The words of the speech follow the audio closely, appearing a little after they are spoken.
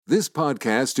This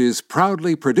podcast is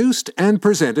proudly produced and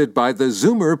presented by the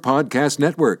Zoomer Podcast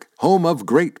Network, home of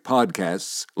great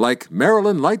podcasts like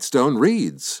Marilyn Lightstone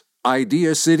Reads,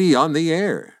 Idea City on the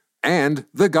Air, and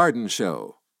The Garden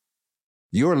Show.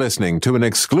 You're listening to an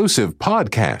exclusive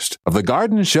podcast of The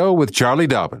Garden Show with Charlie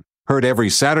Dobbin, heard every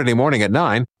Saturday morning at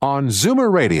 9 on Zoomer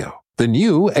Radio, the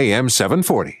new AM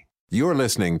 740. You're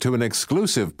listening to an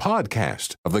exclusive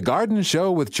podcast of The Garden Show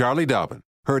with Charlie Dobbin,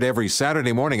 heard every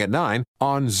Saturday morning at 9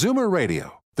 on Zoomer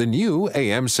Radio, the new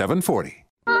AM 740.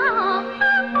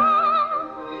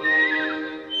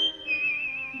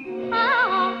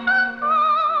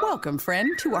 Welcome, friend,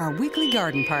 to our weekly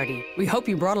garden party. We hope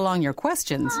you brought along your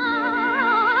questions,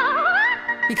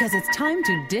 because it's time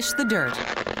to dish the dirt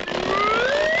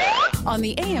on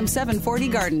the AM 740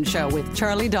 Garden Show with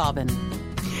Charlie Dobbin.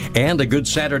 And a good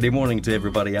Saturday morning to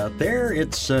everybody out there.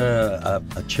 It's a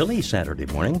chilly Saturday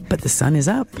morning. But the sun is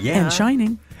up and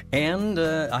shining. And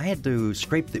I had to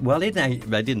scrape I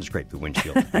didn't scrape the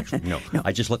windshield, actually. No.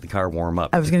 I just let the car warm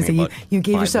up. I was going to say, you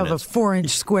gave yourself a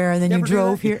 4-inch square and then you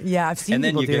drove here. Yeah, I've seen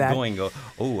people do that. And then you get going and go,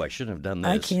 oh, I shouldn't have done this.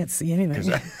 I can't see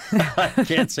anything. I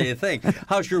can't say a thing.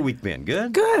 How's your week been?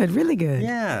 Good? Good, really good.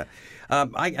 Yeah.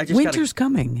 Winter's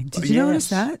coming. Did you notice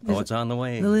that? It's on the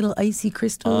way. The little icy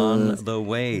crystals. On the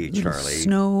way, Charlie.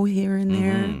 Snow here and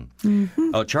there.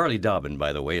 Mm-hmm. Oh, Charlie Dobbin,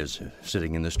 by the way, is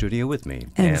sitting in the studio with me.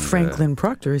 And Franklin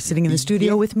Proctor is sitting in the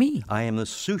studio with me. I am the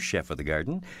sous chef of the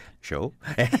Garden Show.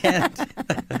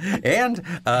 And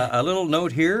a little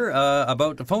note here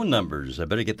about the phone numbers. I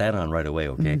better get that on right away,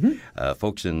 okay? Mm-hmm.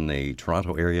 Folks in the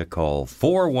Toronto area call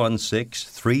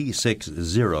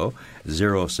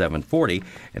 416-360-0740.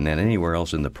 And then anywhere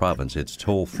else in the province, it's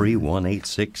toll-free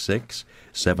 1-866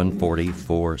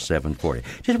 740-4740.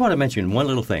 Just want to mention one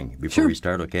little thing before we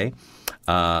start, okay?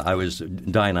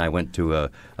 Di and I went to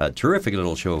a terrific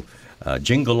little show,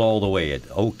 Jingle All the Way at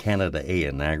O Canada A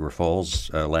in Niagara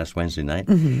Falls last Wednesday night.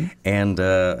 Mm-hmm. And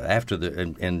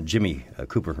and Jimmy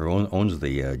Cooper, who owns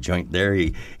the joint there,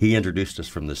 he introduced us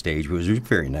from the stage. It was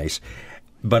very nice.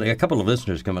 But a couple of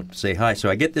listeners come up to say hi. So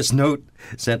I get this note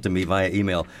sent to me via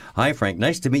email. Hi, Frank.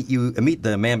 Nice to meet you. Meet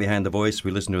the man behind the voice we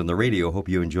listened to on the radio. Hope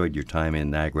you enjoyed your time in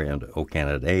Niagara and O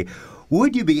Canada A.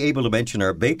 Would you be able to mention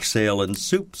our bake sale and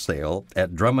soup sale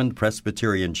at Drummond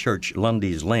Presbyterian Church,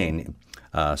 Lundy's Lane,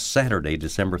 Saturday,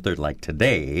 December 3rd, like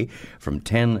today, from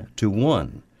 10 to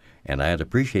 1? And I'd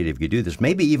appreciate it if you do this,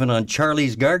 maybe even on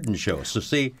Charlie's Garden Show. So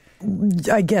see...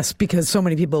 I guess because so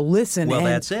many people listen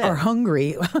and are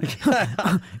hungry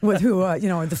with who, are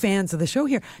the fans of the show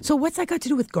here. So what's that got to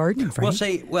do with gardening, Frank?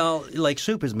 Like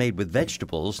soup is made with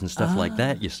vegetables and stuff like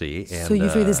that, you see. And, so you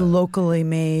figure this locally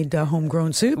made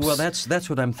homegrown soups? Well, that's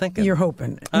what I'm thinking. You're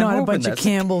hoping. Not a bunch of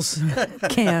Campbell's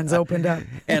cans opened up.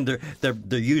 And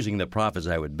they're using the profits,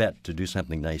 I would bet, to do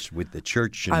something nice with the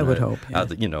church. And, I would hope. Yeah.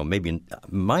 Maybe,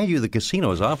 mind you, the casino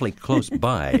is awfully close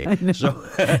by. I know. So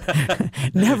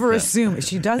never assume.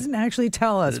 She doesn't actually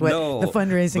tell us what the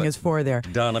fundraising is for there.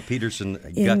 Donna Peterson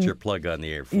got your plug on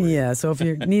the air for you. Yeah, so if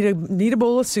you need a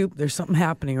bowl of soup, there's something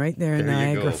happening right there in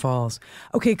Niagara Falls.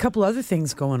 Okay, a couple other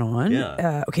things going on.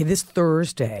 Yeah. This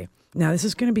Thursday. Now, this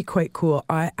is going to be quite cool.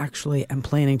 I actually am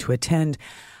planning to attend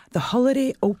the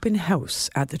holiday open house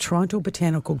at the Toronto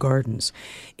Botanical Gardens.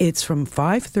 It's from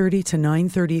 5:30 to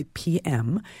 9:30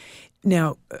 p.m.,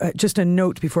 Now, just a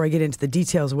note before I get into the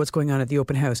details of what's going on at the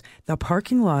open house. The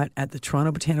parking lot at the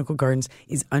Toronto Botanical Gardens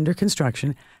is under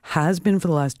construction, has been for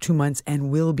the last 2 months, and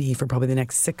will be for probably the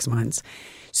next 6 months.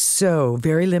 So,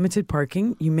 very limited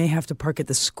parking. You may have to park at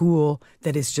the school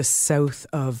that is just south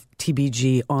of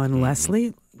TBG on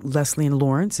Leslie. Leslie and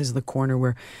Lawrence is the corner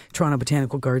where Toronto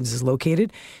Botanical Gardens is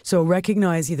located. So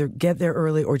recognize, either get there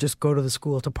early or just go to the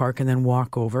school to park and then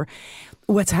walk over.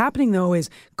 What's happening, though, is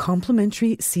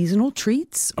complimentary seasonal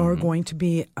treats are going to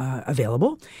be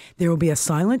available. There will be a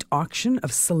silent auction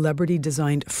of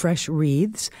celebrity-designed fresh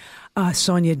wreaths.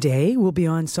 Sonia Day will be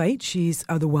on site. She's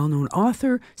the well-known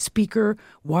author, speaker,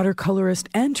 watercolorist,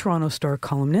 and Toronto Star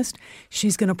columnist.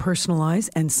 She's going to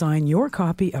personalize and sign your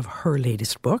copy of her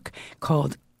latest book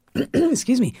called,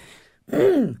 The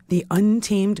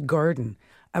Untamed Garden,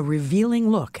 a revealing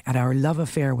look at our love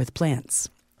affair with plants.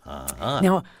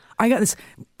 Now, I got this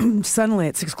suddenly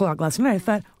at 6 o'clock last night. I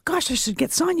thought, gosh, I should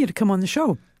get Sonia to come on the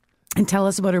show. and tell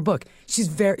us about her book.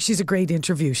 She's a great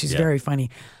interview. She's very funny.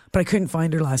 But I couldn't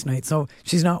find her last night, so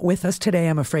she's not with us today,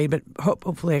 I'm afraid. But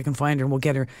hopefully I can find her, and we'll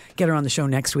get her on the show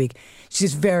next week.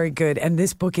 She's very good, and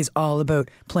this book is all about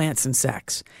plants and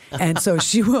sex, and so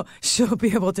she'll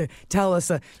be able to tell us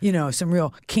some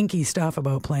real kinky stuff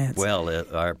about plants. Well,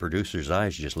 our producer's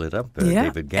eyes just lit up.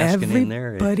 David Gaskin in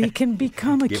there. Everybody can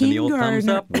become a giving king the old gardener. thumbs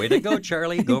up. Way to go,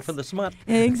 Charlie. Go for the smut.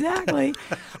 Exactly.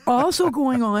 Also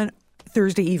going on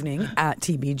Thursday evening at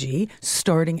TBG,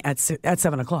 starting at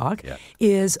 7 o'clock,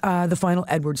 is the final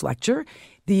Edwards lecture.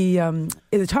 The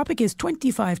topic is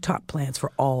 25 top plants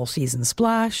for all seasons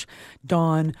splash.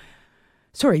 Dan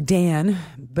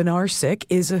Benarsik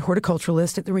is a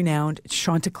horticulturalist at the renowned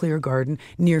Chanticleer Garden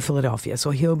near Philadelphia.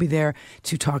 So he'll be there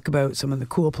to talk about some of the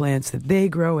cool plants that they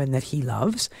grow and that he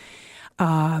loves.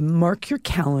 Mark your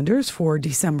calendars for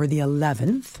December the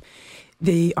 11th.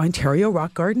 The Ontario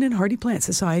Rock Garden and Hardy Plant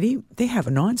Society, they have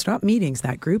nonstop meetings,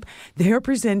 that group. They are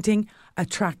presenting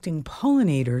Attracting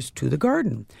Pollinators to the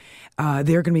Garden.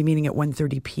 They're going to be meeting at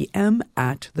 1:30 p.m.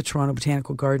 at the Toronto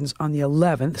Botanical Gardens on the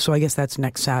 11th. So I guess that's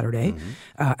next Saturday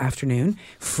afternoon.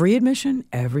 Free admission.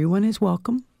 Everyone is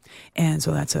welcome. And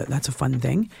so that's a fun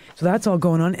thing. So that's all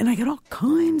going on. And I got all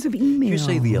kinds of emails. Did you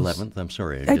say the 11th? I'm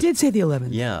sorry. I did say the 11th.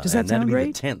 Yeah. Does that sound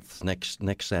right? The 10th.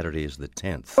 Next Saturday is the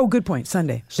 10th. Oh, good point.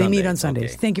 Sunday. They meet on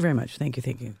Sundays. Okay. Thank you very much. Thank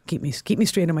you. Keep me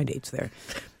straight on my dates there.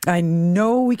 I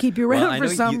know we keep you around for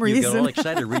some reason. You got all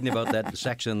excited reading about that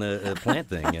sex and the plant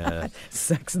thing.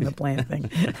 Sex and the plant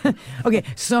thing. Okay,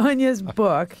 Sonia's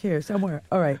book, here somewhere.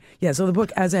 All right. Yeah, so the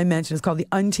book, as I mentioned, is called The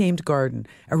Untamed Garden,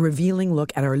 a revealing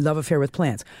look at our love affair with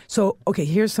plants. So, okay,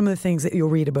 here's some of the things that you'll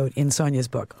read about in Sonia's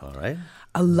book. All right.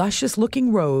 A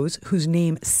luscious-looking rose whose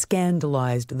name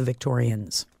scandalized the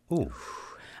Victorians. Ooh.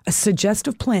 A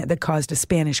suggestive plant that caused a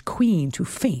Spanish queen to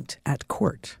faint at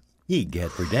court.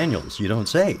 Egad for Daniels, you don't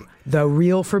say. The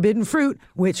real forbidden fruit,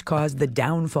 which caused the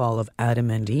downfall of Adam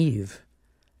and Eve.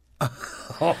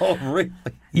 Oh, really?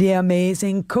 The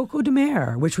amazing Coco de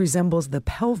Mer, which resembles the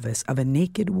pelvis of a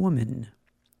naked woman.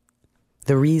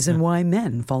 The reason why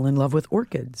men fall in love with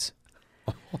orchids.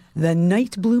 The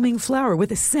night-blooming flower with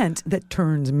a scent that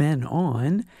turns men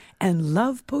on, and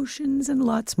love potions and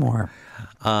lots more.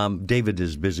 David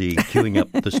is busy queuing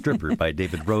up The Stripper by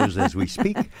David Rose as we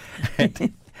speak.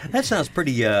 That sounds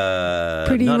pretty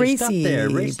racy. Stuff there.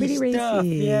 Racy pretty stuff.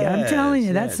 racy. Yes, I'm telling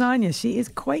you, that's Sonia. She is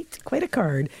quite a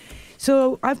card.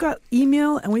 So I've got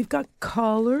email and we've got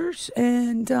callers,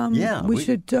 and we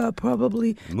should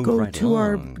probably go right to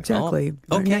along.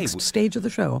 our next stage of the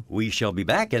show. We shall be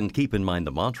back, and keep in mind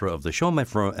the mantra of the show, my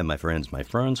friends. Fronds,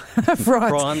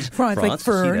 like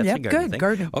fern. See, Yeah, good. Thing.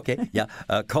 Garden. Okay, yeah.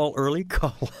 Call early,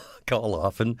 call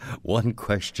often. One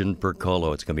question per call.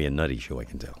 Oh, it's going to be a nutty show, I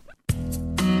can tell.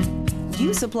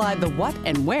 You supply the what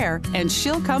and where, and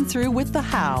she'll come through with the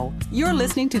how. You're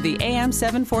listening to the AM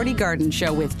 740 Garden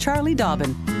Show with Charlie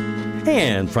Dobbin.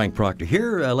 And Frank Proctor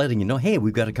here, letting you know, hey,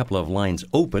 we've got a couple of lines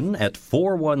open at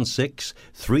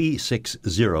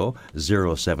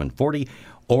 416-360-0740,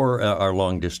 or our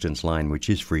long-distance line, which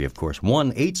is free, of course,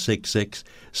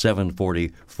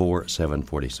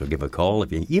 1-866-740-4740. So give a call.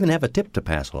 If you even have a tip to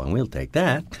pass along, we'll take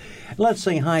that. Let's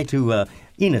say hi to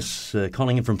Enos,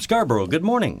 calling in from Scarborough. Good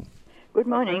morning. Good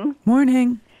morning.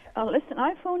 Morning. Listen,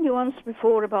 I phoned you once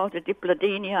before about the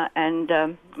Dipladenia and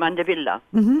Mandevilla.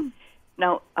 Mm-hmm.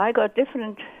 Now, I got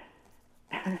different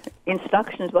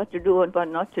instructions what to do and what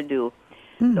not to do.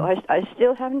 Mm. So I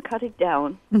still haven't cut it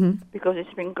down because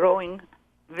it's been growing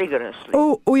vigorously.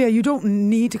 Oh, yeah, you don't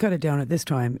need to cut it down at this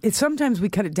time. Sometimes we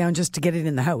cut it down just to get it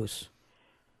in the house.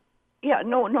 Yeah,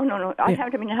 no. I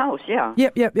have them in the house, yeah.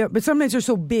 Yep. But sometimes they're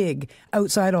so big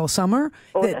outside all summer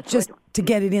that just to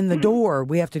get it in the door,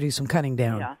 we have to do some cutting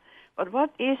down. Yeah. But what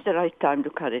is the right time to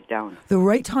cut it down? The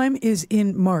right time is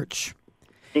in March.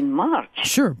 In March?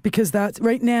 Sure, because that's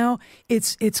right now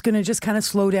it's going to just kind of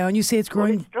slow down. You say it's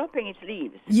growing. Well, it's dropping its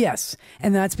leaves. Yes,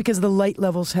 and that's because the light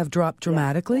levels have dropped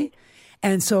dramatically. Yeah.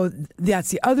 And so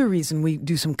that's the other reason we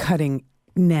do some cutting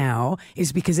now,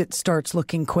 is because it starts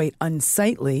looking quite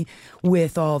unsightly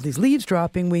with all these leaves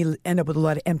dropping. We end up with a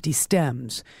lot of empty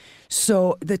stems.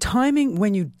 So the timing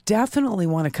when you definitely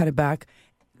want to cut it back,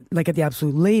 like at the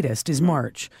absolute latest, is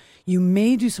March. You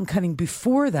may do some cutting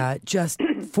before that, just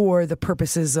for the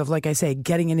purposes of, like I say,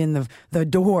 getting it in the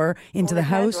door into the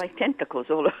house. Like tentacles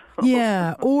all over.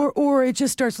 Yeah, or it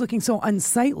just starts looking so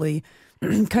unsightly.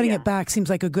 Cutting it back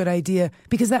seems like a good idea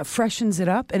because that freshens it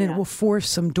up and it will force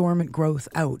some dormant growth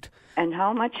out. And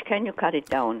how much can you cut it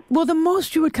down? Well, the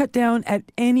most you would cut down at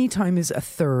any time is a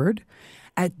third.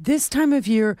 At this time of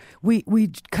year,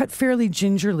 we cut fairly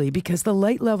gingerly because the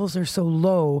light levels are so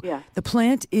low. Yeah. The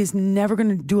plant is never going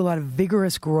to do a lot of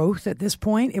vigorous growth at this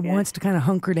point. It wants to kind of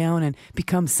hunker down and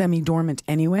become semi-dormant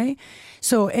anyway.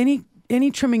 So any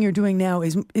trimming you're doing now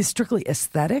is strictly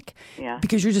aesthetic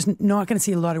because you're just not going to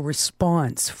see a lot of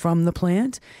response from the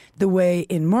plant. The way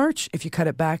in March, if you cut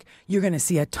it back, you're going to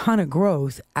see a ton of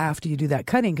growth after you do that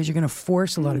cutting because you're going to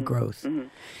force a lot of growth. Mm-hmm.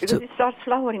 Because it starts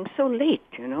flowering so late,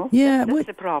 Yeah. That's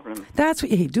the problem. That's what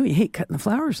you hate doing. You hate cutting the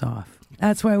flowers off.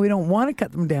 That's why we don't want to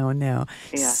cut them down now.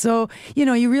 Yeah. So,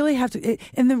 you really have to,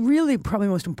 and the really probably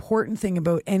most important thing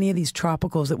about any of these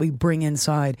tropicals that we bring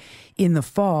inside in the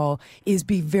fall is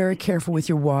be very careful with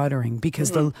your watering because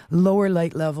the lower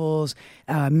light levels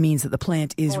means that the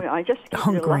plant is I just keep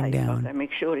hunkering it alive, down. but I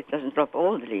make sure it doesn't drop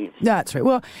all the leaves. That's right.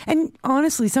 Well, and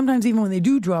honestly, sometimes even when they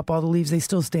do drop all the leaves, they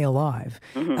still stay alive.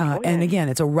 And again,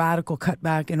 it's a radical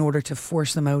cutback in order to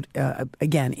force them out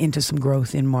again into some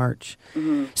growth in March.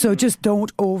 So just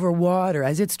don't overwater.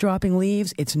 As it's dropping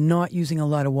leaves, it's not using a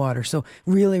lot of water. So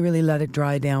really, really let it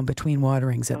dry down between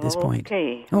waterings at this point.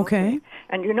 Okay.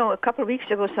 And a couple of weeks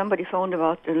ago, somebody phoned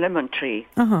about a lemon tree.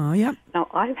 Yep. Now,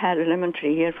 I've had a lemon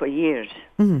tree here for years,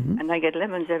 and I get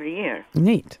lemons every year.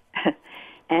 Neat.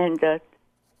 And,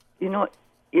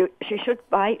 she should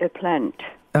buy a plant.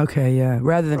 Okay, yeah.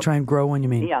 Rather than try and grow one, you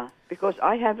mean? Yeah, because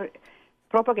I have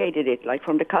propagated it, like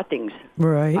from the cuttings.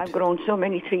 Right. I've grown so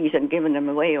many trees and given them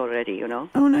away already,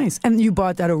 Oh, nice. And you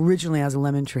bought that originally as a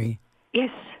lemon tree? Yes.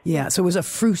 Yeah, so it was a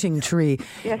fruiting tree.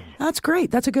 Yes. That's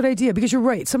great. That's a good idea because you're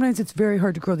right. Sometimes it's very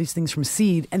hard to grow these things from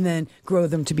seed and then grow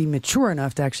them to be mature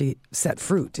enough to actually set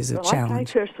fruit is a challenge. I tried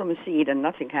first from a seed and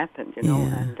nothing happened,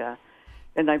 and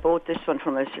then I bought this one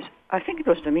from I think it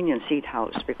was Dominion Seed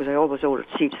House because I always ordered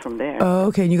seeds from there. Oh,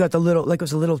 okay. And you got the little, like it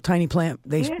was a little tiny plant.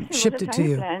 They shipped it to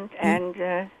you. Plant,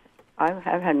 and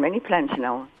I've had many plants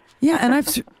now. Yeah, and I've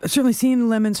certainly seen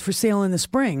lemons for sale in the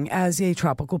spring as a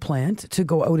tropical plant to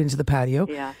go out into the patio.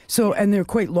 Yeah. So, and they're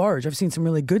quite large. I've seen some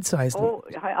really good sized.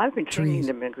 I've been trimming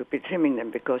them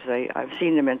because I've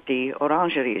seen them at the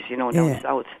orangeries, down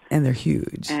south. And they're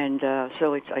huge. And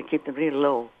so I keep them real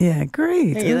low. Yeah,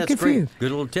 great. Hey, that's good great. For you. Good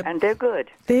little tip. And they're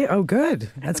good. Good.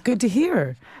 That's good to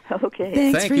hear. Okay.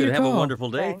 Thanks Thank for you. Your Have call. a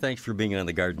wonderful day. Thanks for being on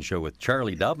The Garden Show with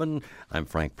Charlie Dobbin. I'm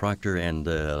Frank Proctor. And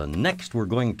next we're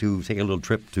going to take a little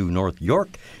trip to North York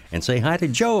and say hi to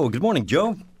Joe. Good morning,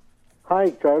 Joe. Hi,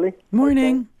 Charlie.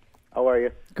 Morning. How are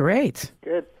you? Great.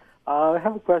 Good. I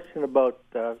have a question about,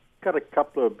 got a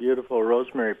couple of beautiful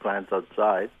rosemary plants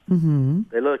outside. Mm-hmm.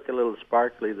 They look a little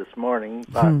sparkly this morning,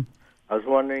 but I was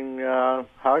wondering how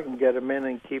I can get them in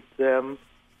and keep them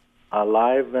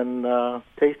alive and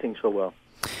tasting so well.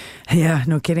 Yeah,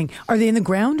 no kidding. Are they in the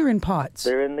ground or in pots?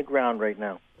 They're in the ground right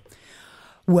now.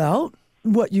 Well,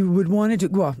 what you would want to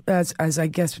do, as I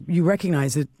guess you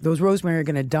recognize that those rosemary are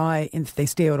going to die if they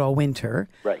stay out all winter.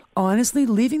 Right. Honestly,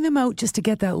 leaving them out just to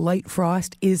get that light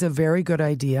frost is a very good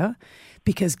idea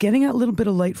because getting a little bit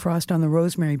of light frost on the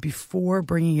rosemary before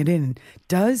bringing it in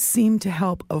does seem to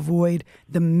help avoid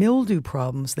the mildew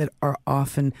problems that are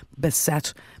often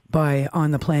beset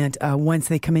on the plant once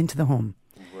they come into the home.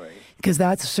 Because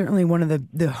that's certainly one of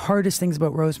the hardest things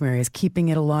about rosemary is keeping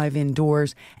it alive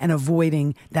indoors and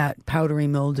avoiding that powdery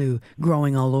mildew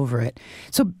growing all over it.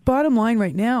 So bottom line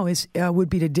right now would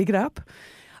be to dig it up.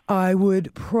 I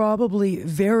would probably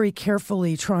very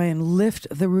carefully try and lift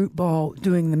the root ball,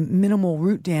 doing the minimal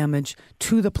root damage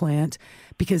to the plant,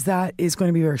 because that is going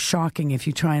to be very shocking if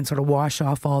you try and sort of wash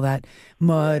off all that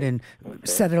mud and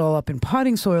set it all up in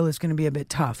potting soil. It's going to be a bit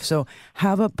tough. So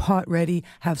have a pot ready,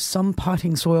 have some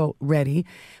potting soil ready,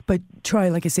 but try,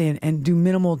 like I say, and do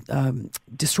minimal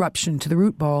disruption to the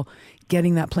root ball,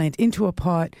 getting that plant into a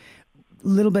pot, a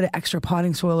little bit of extra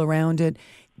potting soil around it,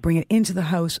 bring it into the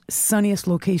house. Sunniest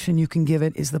location you can give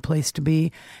it is the place to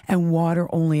be, and water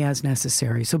only as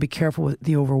necessary. So be careful with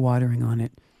the overwatering on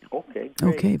it. Okay,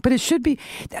 great. Okay, but it should be.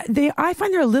 I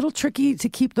find they're a little tricky to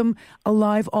keep them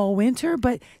alive all winter,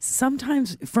 but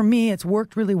sometimes for me it's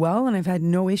worked really well, and I've had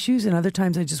no issues. And other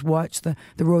times I just watch the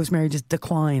rosemary just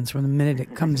declines from the minute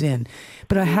it comes in.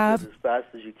 But I have as fast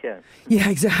as you can. Yeah,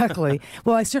 exactly.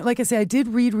 Well, like I say, I did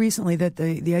read recently that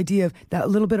the idea of that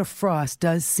little bit of frost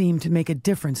does seem to make a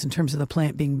difference in terms of the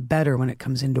plant being better when it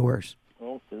comes indoors.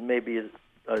 Well, maybe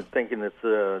I was thinking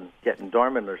it's getting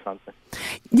dormant or something.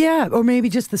 Yeah, or maybe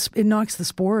just it knocks the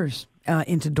spores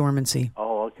into dormancy.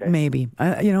 Oh, okay. Maybe.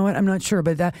 You know what? I'm not sure,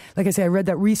 but that, like I say, I read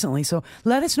that recently. So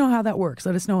let us know how that works.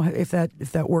 Let us know if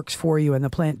that works for you and the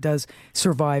plant does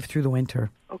survive through the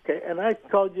winter. Okay, and I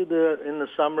called you in the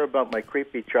summer about my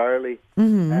creepy Charlie,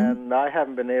 and I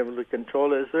haven't been able to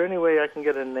control it. Is there any way I can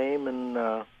get a name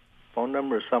and phone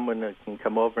number of someone that can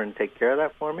come over and take care of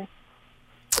that for me?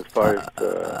 As far as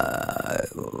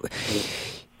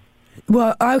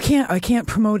well, I can't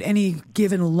promote any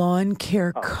given lawn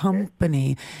care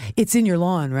company. It's in your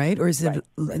lawn, right? Or is it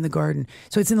in the garden?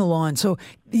 So it's in the lawn. So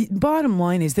the bottom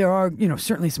line is there are,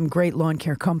 certainly some great lawn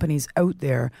care companies out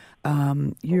there.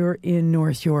 You're in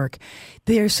North York.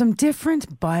 There's some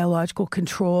different biological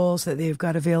controls that they've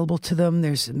got available to them.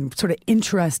 There's some sort of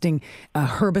interesting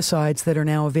herbicides that are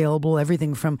now available,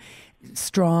 everything from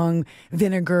strong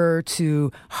vinegar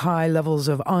to high levels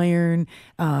of iron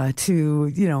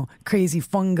to crazy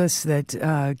fungus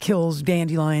that kills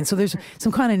dandelions. So there's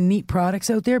some kind of neat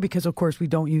products out there because, of course, we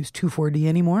don't use 2,4-D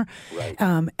anymore. Right.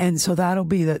 And so that'll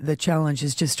be the challenge,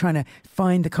 is just trying to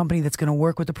find the company that's going to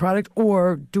work with the product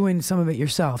or doing some of it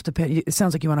yourself. It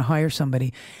sounds like you want to hire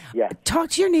somebody. Yeah.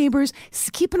 Talk to your neighbors.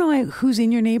 Keep an eye on who's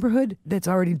in your neighborhood that's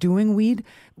already doing weed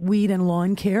and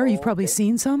lawn care. You've probably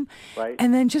seen some. Right.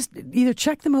 And then just either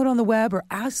check them out on the web or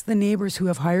ask the neighbors who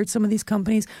have hired some of these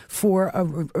companies for a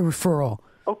referral.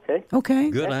 Okay.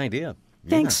 Okay? Good idea.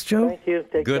 Thanks, Joe. Thank you.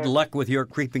 Take Good care. luck with your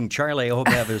creeping Charlie. I hope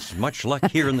you have as much luck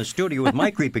here in the studio with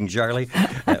my creeping Charlie,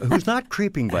 who's not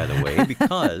creeping, by the way,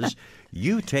 because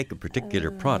you take a particular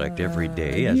product every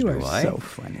day, as you do are I. so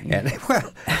funny. And,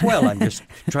 well, I'm just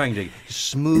trying to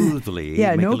smoothly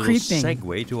make no a little creeping.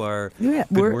 segue to our Yeah,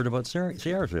 good word about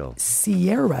Sierrasville.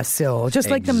 Sierrasville,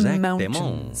 just like the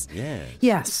mountains. Yes.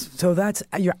 Yes, so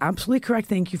you're absolutely correct.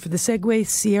 Thank you for the segue.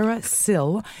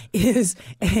 Sierrasville is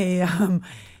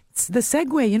it's the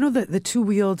Segway, the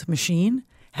two-wheeled machine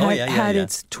had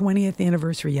its 20th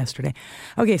anniversary yesterday.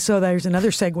 Okay, so there's another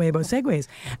segue about Segways.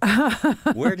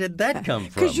 Where did that come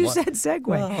from? Because you said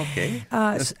Segway. Well, okay.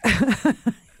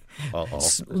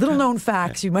 Little-known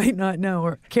facts you might not know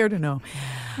or care to know.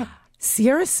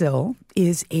 Sierrasil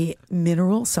is a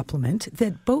mineral supplement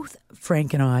that both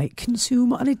Frank and I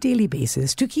consume on a daily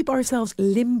basis to keep ourselves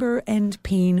limber and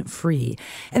pain-free.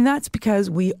 And that's because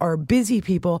we are busy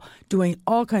people doing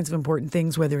all kinds of important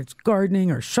things, whether it's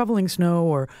gardening or shoveling snow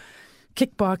or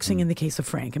kickboxing in the case of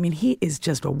Frank. I mean, he is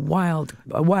just a wild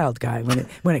guy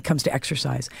when it comes to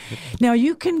exercise. Now,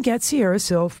 you can get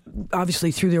Sierrasil,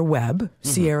 obviously, through their web,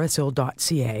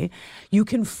 sierrasil.ca. You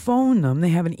can phone them. They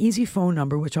have an easy phone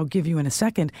number, which I'll give you in a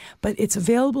second, but it's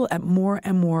available at more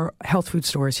and more health food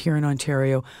stores here in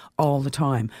Ontario all the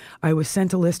time. I was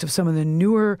sent a list of some of the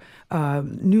new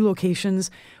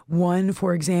locations. One,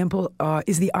 for example,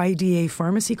 is the IDA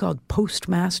pharmacy called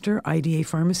Postmaster IDA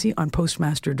Pharmacy on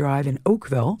Postmaster Drive in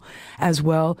Oakville. As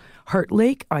well, Heart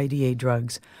Lake IDA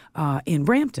Drugs in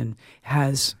Brampton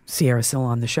has Sierrasil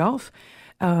on the shelf.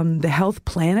 The Health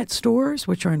Planet stores,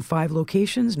 which are in 5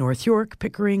 locations, North York,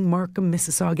 Pickering, Markham,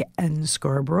 Mississauga, and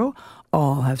Scarborough,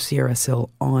 all have Sierrasil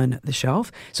on the shelf.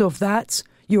 So if that's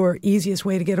your easiest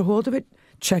way to get a hold of it,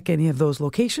 check any of those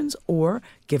locations or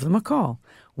give them a call.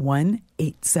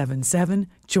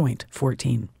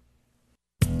 1-877-JOINT-14.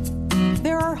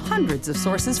 There are hundreds of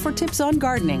sources for tips on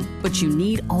gardening, but you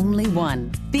need only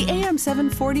one. The AM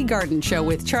 740 Garden Show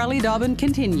with Charlie Dobbin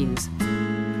continues.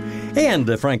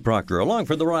 And Frank Proctor along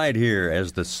for the ride here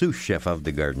as the sous chef of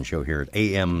the Garden Show here at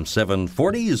AM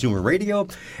 740 Zoomer Radio.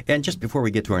 And just before we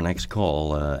get to our next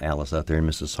call, Alice out there in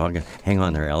Mississauga, hang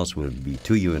on there, Alice, we'll be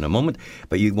to you in a moment.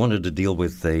 But you wanted to deal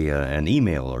with an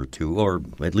email or two, or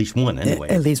at least one anyway.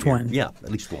 At least one. Yeah, at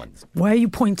least one. Why are you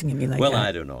pointing at me like that? Well,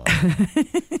 I don't know.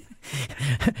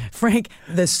 Frank,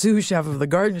 the sous chef of the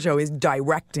Garden Show, is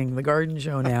directing the Garden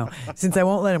Show now. Since I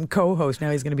won't let him co-host, now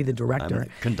he's going to be the director. I'm the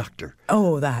conductor.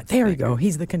 Oh, there we go.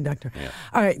 He's the conductor. Yeah.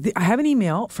 All right. I have an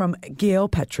email from Gail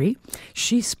Petrie.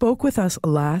 She spoke with us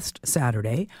last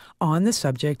Saturday on the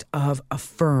subject of a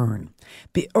fern.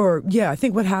 I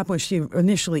think what happened was she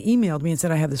initially emailed me and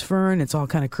said, I have this fern. It's all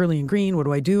kind of curly and green. What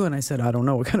do I do? And I said, I don't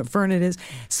know what kind of fern it is.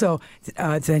 So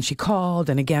then she called,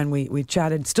 and again, we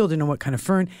chatted, still didn't know what kind of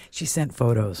fern. She sent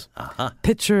photos.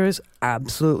 Pictures,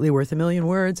 absolutely worth a million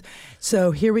words.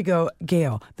 So here we go,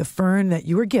 Gail. The fern that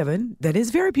you were given, that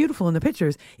is very beautiful in the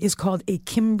pictures, is called a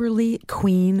Kimberley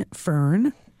Queen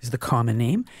fern, is the common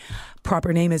name.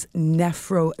 Proper name is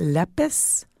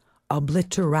Nephrolepis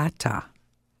obliterata.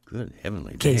 Good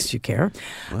heavenly In case you care.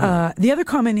 Wow. The other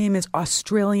common name is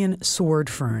Australian sword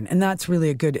fern, and that's really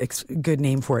a good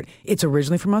name for it. It's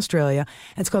originally from Australia,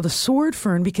 and it's called a sword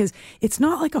fern because it's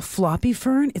not like a floppy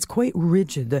fern. It's quite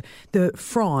rigid. The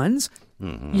fronds,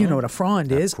 you know what a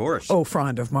frond is. Of course. Oh,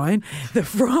 frond of mine. The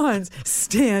fronds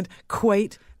stand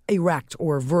quite erect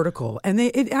or vertical, and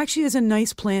it actually is a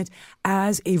nice plant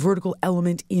as a vertical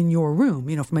element in your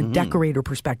room, from a decorator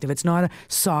perspective. It's not a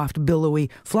soft, billowy,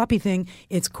 floppy thing.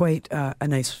 It's quite a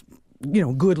nice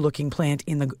good-looking plant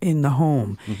in the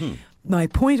home. Mm-hmm. My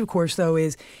point, of course, though,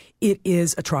 is it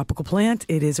is a tropical plant.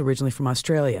 It is originally from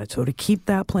Australia. So to keep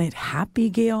that plant happy,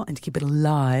 Gail, and to keep it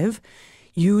alive,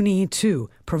 you need to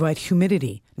provide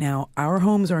humidity. Now, our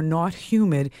homes are not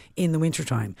humid in the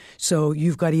wintertime. So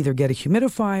you've got to either get a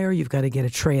humidifier, you've got to get a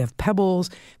tray of pebbles,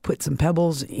 put some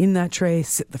pebbles in that tray,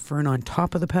 sit the fern on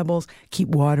top of the pebbles, keep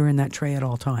water in that tray at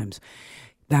all times.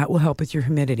 That will help with your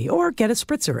humidity. Or get a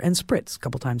spritzer and spritz a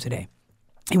couple times a day.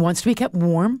 It wants to be kept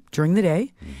warm during the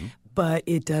day. Mm-hmm. But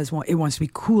it wants to be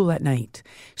cool at night.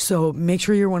 So make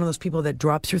sure you're one of those people that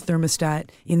drops your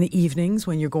thermostat in the evenings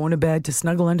when you're going to bed to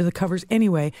snuggle under the covers.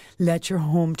 Anyway, let your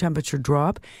home temperature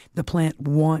drop. The plant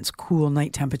wants cool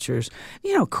night temperatures.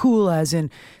 Cool as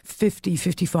in 50,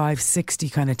 55, 60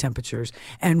 kind of temperatures.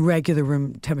 And regular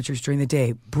room temperatures during the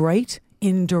day. Bright,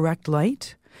 indirect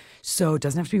light. So it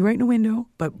doesn't have to be right in a window,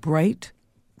 but bright,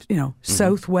 mm-hmm.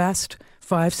 Southwest,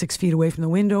 5-6 feet away from the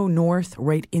window. North,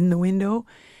 right in the window.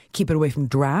 Keep it away from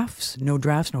drafts, no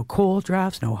cold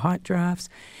drafts, no hot drafts.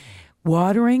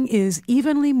 Watering is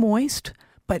evenly moist,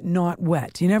 but not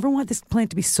wet. You never want this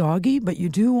plant to be soggy, but you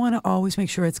do want to always make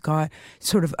sure it's got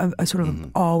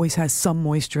always has some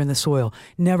moisture in the soil.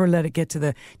 Never let it get to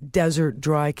the desert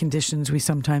dry conditions we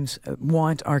sometimes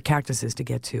want our cactuses to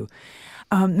get to.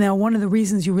 Now, one of the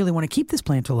reasons you really want to keep this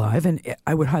plant alive, and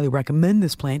I would highly recommend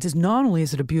this plant, is not only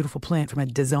is it a beautiful plant from a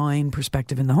design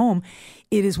perspective in the home,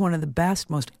 it is one of the best,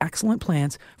 most excellent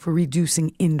plants for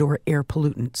reducing indoor air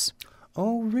pollutants.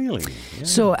 Oh, really? Yeah.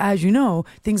 So, as you know,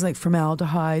 things like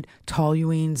formaldehyde,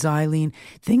 toluene, xylene,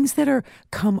 things that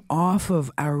come off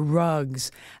of our rugs,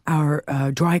 our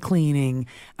dry cleaning,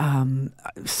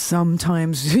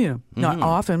 sometimes, not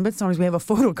often, but sometimes we have a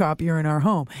photocopier in our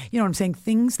home. You know what I'm saying?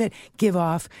 Things that give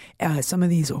off some of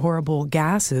these horrible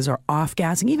gases or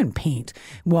off-gassing, even paint,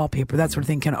 wallpaper, that sort of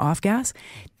thing can off-gas.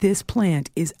 This plant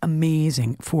is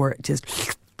amazing for just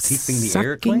keeping the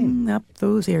air clean. Sucking up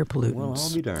those air pollutants. Well,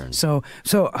 I'll be darned. So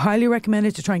highly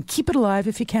recommended to try and keep it alive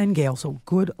if you can, Gail. So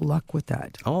good luck with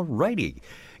that. All righty.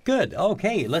 Good.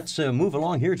 Okay, let's move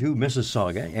along here to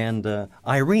Mississauga and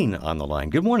Irene on the line.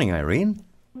 Good morning, Irene.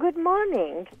 Good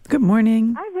morning. Good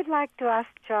morning. I would like to ask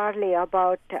Charlie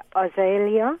about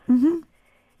azalea. Mm-hmm.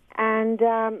 And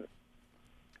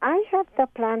I have the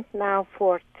plant now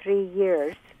for 3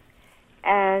 years.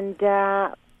 And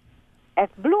it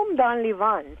bloomed only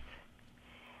once.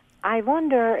 I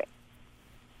wonder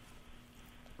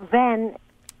when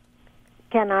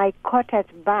can I cut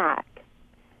it back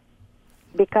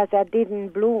because it didn't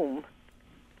bloom.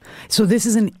 So this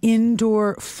is an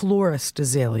indoor florist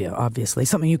azalea, obviously.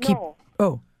 Something you keep... No.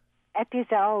 Oh. It is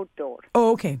outdoor.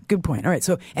 Oh, okay. Good point. All right.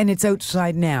 So, and it's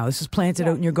outside now. This is planted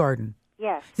out in your garden.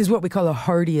 Yes. This is what we call a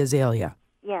hardy azalea.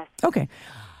 Yes. Okay.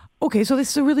 Okay, so this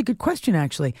is a really good question,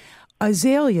 actually.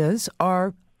 Azaleas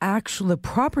are actually, the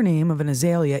proper name of an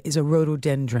azalea is a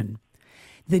rhododendron.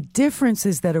 The difference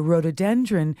is that a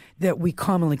rhododendron that we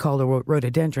commonly call a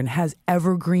rhododendron has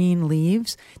evergreen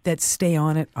leaves that stay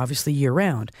on it, obviously,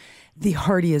 year-round. The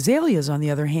hardy azaleas, on the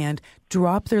other hand,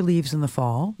 drop their leaves in the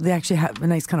fall. They actually have a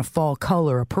nice kind of fall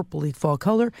color, a purpley fall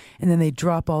color, and then they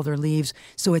drop all their leaves.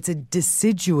 So it's a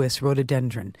deciduous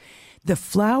rhododendron. The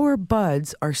flower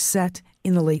buds are set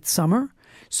in the late summer.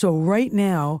 So right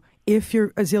now, if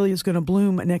your azalea is going to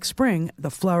bloom next spring, the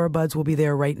flower buds will be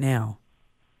there right now.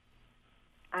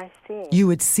 I see. You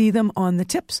would see them on the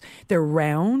tips. They're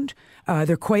round.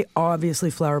 They're quite obviously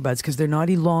flower buds because they're not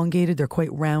elongated. They're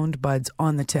quite round buds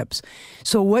on the tips.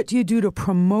 So what do you do to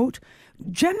promote?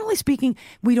 Generally speaking,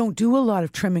 we don't do a lot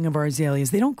of trimming of our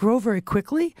azaleas. They don't grow very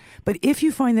quickly. But if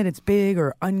you find that it's big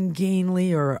or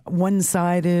ungainly or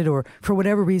one-sided or for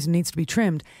whatever reason needs to be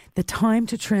trimmed, the time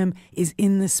to trim is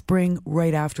in the spring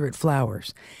right after it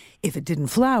flowers. If it didn't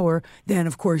flower, then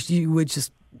of course you would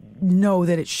just know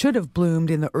that it should have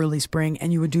bloomed in the early spring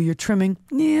and you would do your trimming,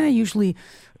 usually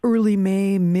early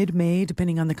May, mid-May,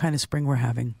 depending on the kind of spring we're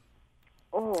having.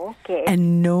 Oh, okay.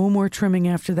 And no more trimming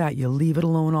after that. You leave it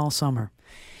alone all summer.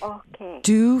 Okay.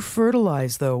 Do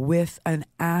fertilize, though, with an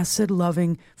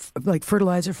acid-loving, like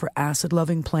fertilizer for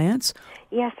acid-loving plants.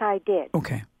 Yes, I did.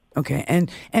 Okay.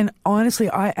 And honestly,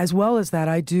 as well as that,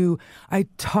 I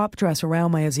top dress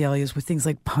around my azaleas with things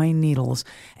like pine needles,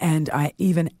 and I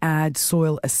even add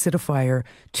soil acidifier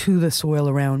to the soil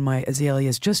around my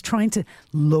azaleas, just trying to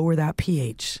lower that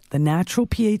pH. The natural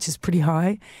pH is pretty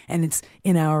high, and it's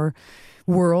in our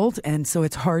world, and so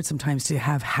it's hard sometimes to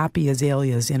have happy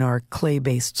azaleas in our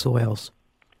clay-based soils.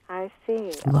 I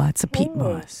see. Lots of peat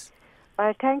moss.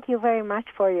 Well, thank you very much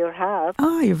for your help.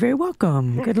 Oh, you're very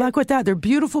welcome. Good luck with that. They're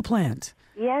beautiful plants.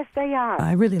 Yes, they are.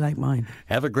 I really like mine.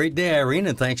 Have a great day, Irene,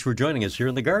 and thanks for joining us here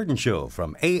in The Garden Show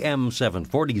from AM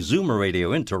 740 Zoomer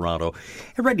Radio in Toronto.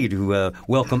 Ready to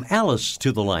welcome Alice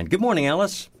to the line. Good morning,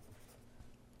 Alice.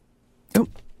 Oh.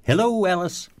 Hello,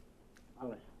 Alice.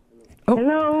 Oh.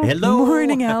 Hello. Hello. Good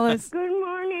morning, Alice. Good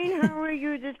morning. How are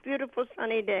you this beautiful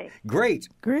sunny day? Great.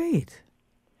 Great.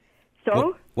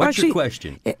 So? What's your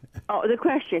question? Oh, the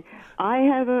question. I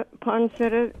have a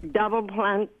poinsettia double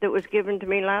plant that was given to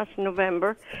me last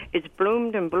November. It's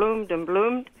bloomed and bloomed and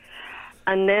bloomed,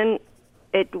 and then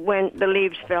the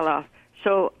leaves fell off.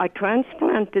 So I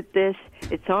transplanted this.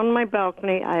 It's on my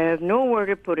balcony. I have nowhere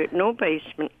to put it, no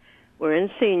basement. We're in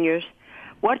seniors.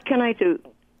 What can I do?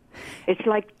 It's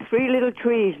like 3 little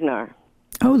trees now.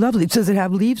 Oh, lovely. Does it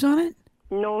have leaves on it?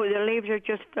 No, the leaves are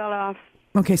just fell off.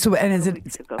 Okay, so and is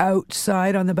it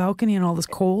outside on the balcony and all this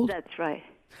cold? That's right.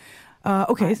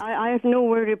 Okay. I have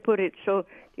nowhere to put it, so do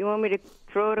you want me to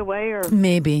throw it away or?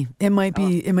 Maybe it might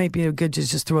be. It might be good to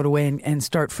just throw it away and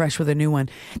start fresh with a new one.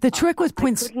 The trick with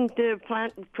I couldn't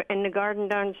plant in the garden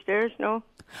downstairs. No.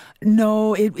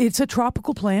 No, it's a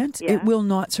tropical plant. Yeah. It will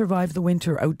not survive the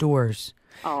winter outdoors.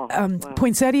 Oh, wow.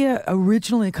 Poinsettia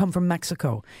originally come from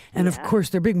Mexico. And of course,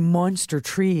 they're big monster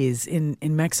trees in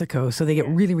Mexico, so they get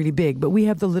really, really big. But we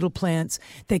have the little plants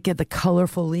that get the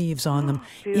colorful leaves on them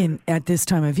at this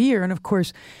time of year. And of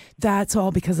course, that's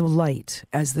all because of light.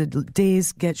 As the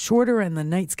days get shorter and the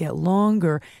nights get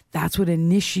longer, that's what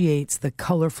initiates the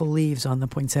colorful leaves on the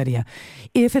poinsettia.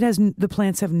 If the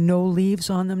plants have no leaves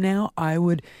on them now, I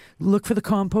would look for the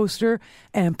composter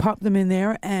and pop them in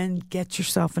there and get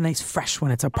yourself a nice fresh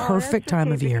one. It's a perfect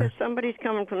time of year. Because somebody's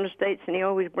coming from the States and he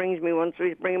always brings me one, so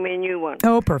he's bringing me a new one.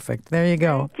 Oh, perfect. There you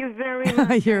go. Thank you very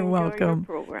much. You're Enjoy welcome. Your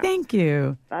program. Thank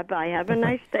you. Bye-bye. Have a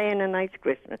nice day and a nice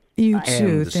Christmas. You Bye. too.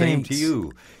 And the same Thanks. to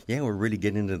you. Yeah, we're really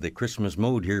getting into the Christmas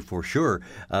mode here for sure.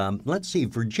 Let's see.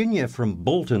 Virginia from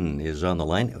Bolton is on the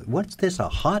line. What's this? A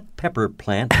hot pepper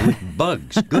plant with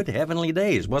bugs. Good heavenly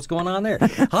days. What's going on there?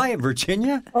 Hi,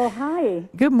 Virginia. Oh, hi.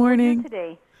 Good morning.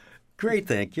 Today. Great,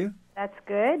 thank you. That's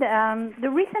good. The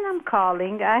reason I'm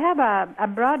calling, I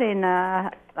brought in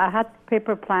a hot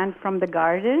pepper plant from the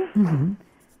garden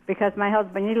because my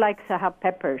husband, he likes hot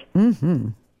peppers. Mm-hmm.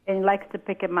 And he likes to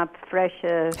pick them up fresh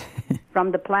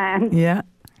from the plant. Yeah.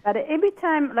 But every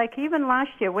time, like even last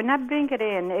year, when I bring it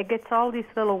in, it gets all these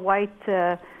little white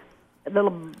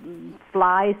little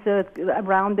flies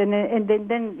around, and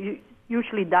then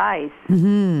usually dies.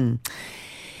 Mm-hmm.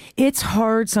 It's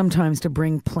hard sometimes to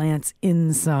bring plants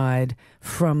inside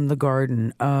from the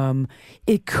garden.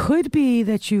 It could be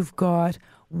that you've got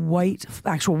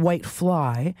actual white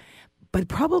fly, but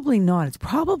probably not. It's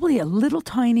probably a little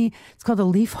tiny, it's called a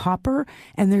leaf hopper,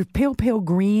 and they're pale, pale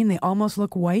green. They almost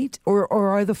look white. Or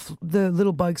are the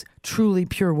little bugs truly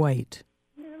pure white?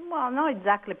 Well, not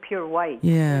exactly pure white.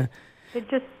 Yeah. They're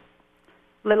just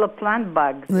little plant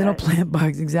bugs. Little plant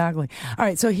bugs, exactly. All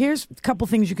right, so here's a couple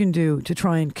things you can do to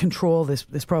try and control this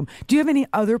problem. Do you have any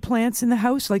other plants in the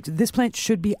house? Like this plant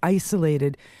should be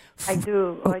isolated. I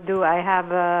do. I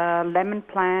have a lemon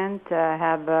plant. I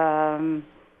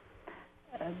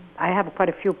have quite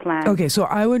a few plants. Okay, so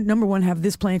I would, number one, have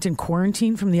this plant in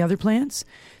quarantine from the other plants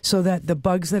so that the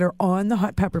bugs that are on the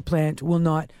hot pepper plant will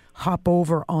not hop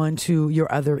over onto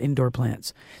your other indoor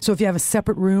plants. So if you have a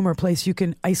separate room or place you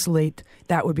can isolate,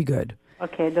 that would be good.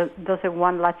 Okay, does it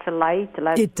want lots of light?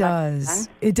 It does.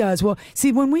 It does. Well,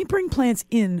 see, when we bring plants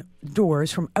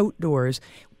indoors from outdoors,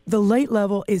 the light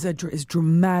level is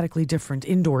dramatically different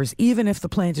indoors, even if the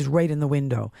plant is right in the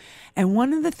window. And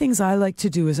one of the things I like to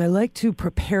do is I like to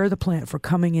prepare the plant for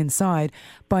coming inside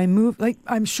by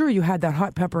I'm sure you had that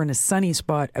hot pepper in a sunny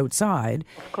spot outside.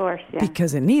 Of course, yeah.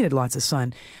 Because it needed lots of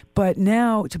sun. But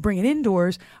now to bring it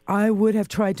indoors, I would have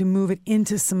tried to move it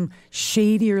into some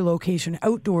shadier location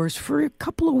outdoors for a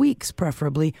couple of weeks,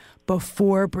 preferably,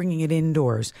 before bringing it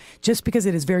indoors. Just because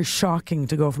it is very shocking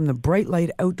to go from the bright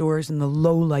light outdoors and the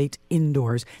low light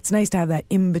indoors. It's nice to have that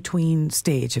in-between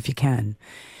stage if you can.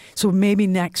 So maybe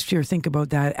next year think about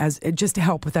that as just to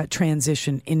help with that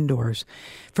transition indoors.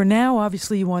 For now,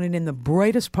 obviously, you want it in the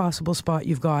brightest possible spot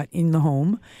you've got in the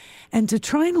home. And to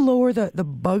try and lower the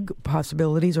bug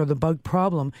possibilities or the bug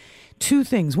problem, two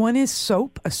things. One is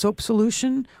soap, a soap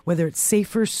solution, whether it's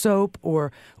Safer soap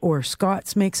or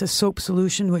Scott's makes a soap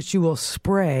solution, which you will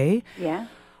spray. Yeah.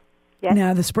 Yes.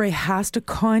 Now, the spray has to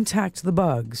contact the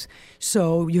bugs.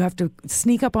 So you have to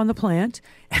sneak up on the plant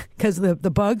because the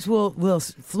bugs will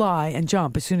fly and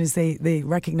jump as soon as they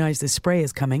recognize the spray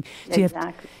is coming. So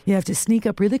Exactly. you have to sneak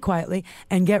up really quietly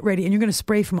and get ready. And you're going to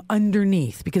spray from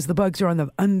underneath because the bugs are on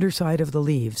the underside of the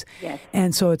leaves. Yes.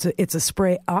 And so it's a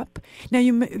spray up.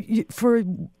 Now, for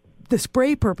the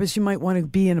spray purpose, you might want to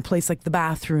be in a place like the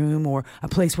bathroom or a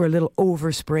place where a little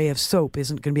overspray of soap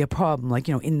isn't going to be a problem, like,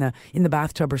 in the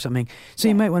bathtub or something. So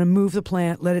you might want to move the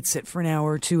plant, let it sit for an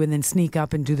hour or two, and then sneak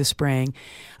up and do the spraying.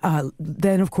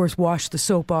 Then, of course, wash the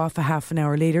soap off a half an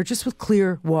hour later, just with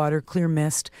clear water, clear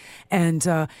mist. And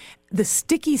the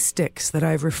sticky sticks that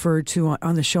I've referred to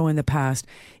on the show in the past,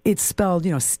 it's spelled,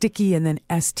 sticky and then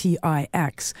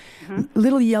STIX.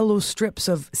 Little yellow strips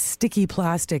of sticky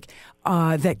plastic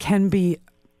that can be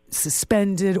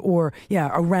suspended or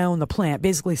around the plant,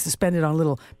 basically suspended on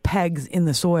little pegs in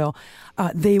the soil.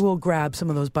 They will grab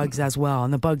some of those bugs as well,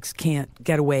 and the bugs can't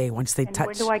get away once they touch.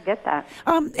 Where do I get that?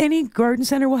 Any garden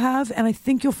center will have, and I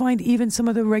think you'll find even some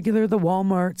of the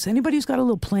Walmarts, anybody who's got a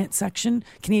little plant section,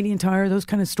 Canadian Tire, those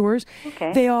kind of stores,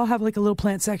 they all have like a little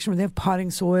plant section where they have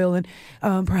potting soil and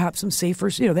perhaps some safer,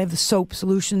 they have the soap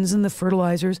solutions and the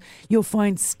fertilizers. You'll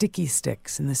find sticky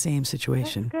sticks in the same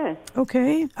situation. That's good.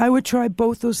 Okay, I would try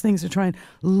both those things to try and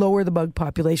lower the bug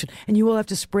population. And you will have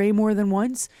to spray more than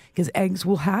once because eggs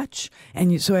will hatch.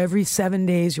 And so every 7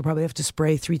 days, you'll probably have to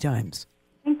spray 3 times.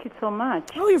 Thank you so much.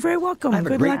 Oh, you're very welcome.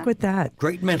 Good luck with that.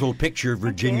 Great mental picture,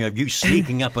 Virginia, of you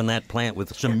sneaking up on that plant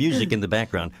with some music in the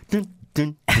background. Dun,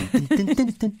 dun, dun,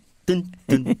 dun, dun, dun,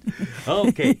 dun.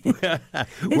 Okay.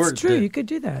 It's true. You could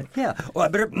do that. Yeah. Well, I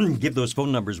better give those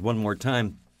phone numbers one more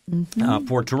time.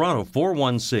 For Toronto,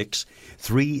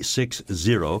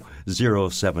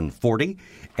 416-360-0740.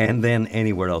 And then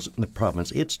anywhere else in the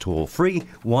province, it's toll free,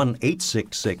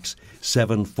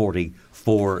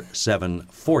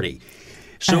 1-866-740-4740.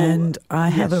 So, and I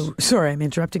have sorry, I'm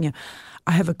interrupting you.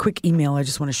 I have a quick email I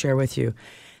just want to share with you.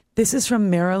 This is from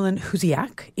Marilyn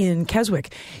Huziak in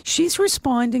Keswick. She's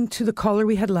responding to the caller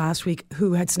we had last week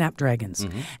who had snapdragons.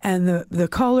 And the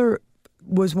caller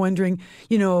was wondering,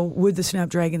 would the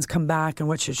snapdragons come back and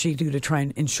what should she do to try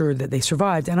and ensure that they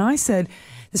survived? And I said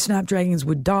the snapdragons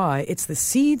would die. It's the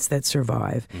seeds that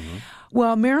survive.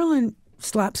 Well, Marilyn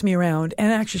slaps me around,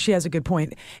 and actually she has a good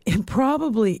point. And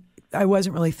probably I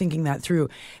wasn't really thinking that through.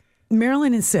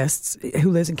 Marilyn insists, who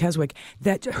lives in Keswick,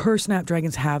 that her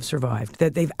snapdragons have survived,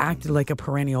 that they've acted like a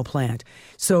perennial plant.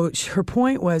 So her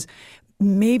point was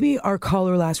maybe our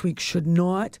caller last week should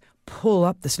not pull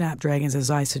up the snapdragons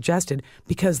as I suggested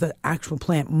because the actual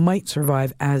plant might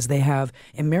survive as they have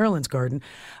in Marilyn's garden.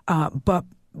 But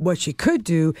what she could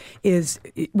do is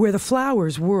where the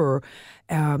flowers were,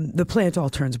 the plant all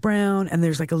turns brown and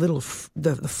there's like a little,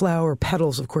 the flower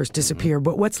petals, of course, disappear.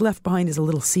 But what's left behind is a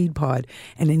little seed pod.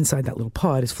 And inside that little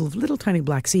pod is full of little tiny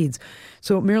black seeds.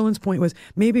 So Marilyn's point was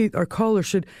maybe our caller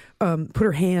should put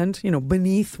her hand,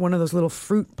 beneath one of those little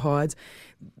fruit pods,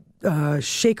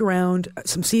 shake around,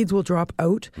 some seeds will drop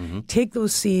out, take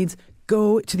those seeds,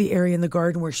 go to the area in the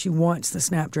garden where she wants the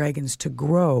snapdragons to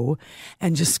grow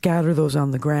and just scatter those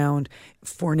on the ground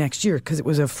for next year because it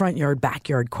was a front yard,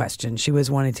 backyard question. She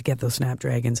was wanting to get those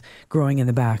snapdragons growing in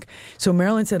the back. So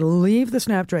Marilyn said, leave the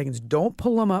snapdragons. Don't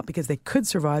pull them up because they could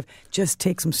survive. Just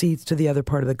take some seeds to the other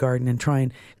part of the garden and try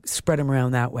and spread them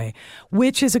around that way,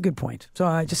 which is a good point. So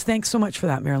I just thanks so much for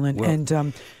that, Marilyn. Well,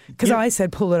 and because I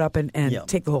said pull it up and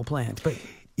take the whole plant. But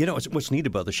what's neat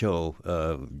about the show,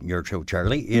 your show,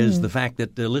 Charlie, is the fact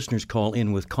that the listeners call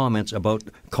in with comments about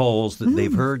calls that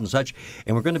they've heard and such.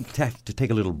 And we're going to have to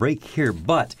take a little break here.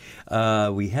 But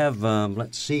we have,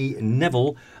 let's see,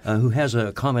 Neville, who has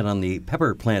a comment on the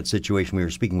pepper plant situation we were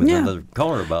speaking with another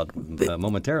caller about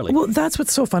momentarily. Well, that's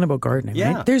what's so fun about gardening,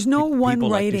 right? There's no one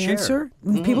right answer.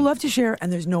 People love to share,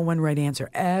 and there's no one right answer.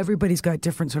 Everybody's got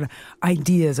different sort of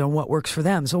ideas on what works for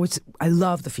them. So I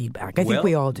love the feedback. I think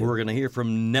we all do. We're going to hear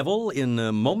from Neville in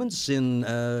moments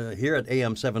here at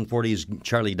AM 740's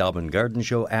Charlie Dobbin Garden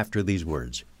Show after these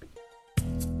words.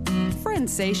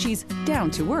 Friends say she's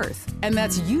down to earth, and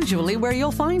that's usually where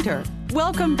you'll find her.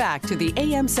 Welcome back to the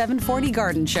AM 740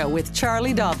 Garden Show with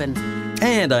Charlie Dobbin.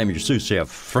 And I'm your sous chef,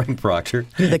 Frank Proctor.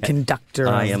 You're the conductor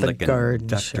I of am the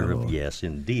Garden Show. Yes,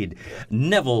 indeed.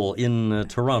 Neville in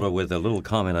Toronto with a little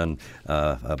comment on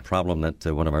a problem that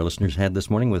one of our listeners had this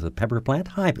morning with a pepper plant.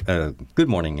 Hi, good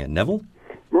morning, Neville.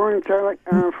 Morning, Charlie.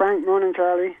 Frank, morning,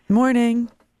 Charlie. Morning.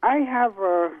 I have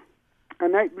a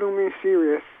night blooming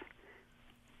cereus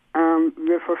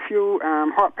with a few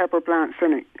hot pepper plants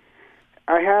in it.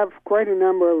 I have quite a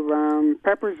number of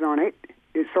peppers on it.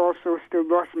 It's also still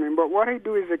blossoming. But what I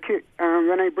do is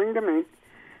when I bring them in,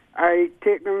 I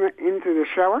take them into the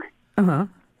shower, and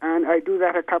I do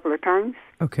that a couple of times.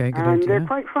 Okay, good and idea. they're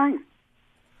quite fine.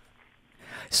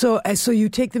 So you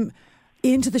take them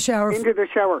into the shower? Into the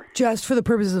shower. Just for the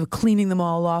purposes of cleaning them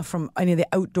all off from any of the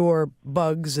outdoor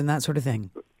bugs and that sort of thing?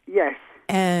 Yes.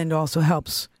 And also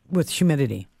helps with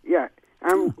humidity? Yeah.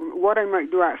 And what I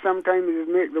might do at sometimes is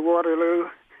make the water a little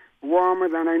warmer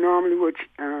than I normally would.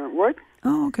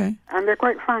 Oh, okay. And they're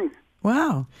quite fine.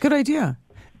 Wow, good idea.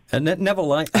 And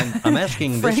Neville, I'm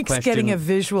asking this question. Frank's getting a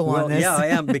visual on this. Yeah, I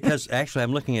am, because actually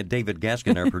I'm looking at David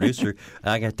Gaskin, our producer.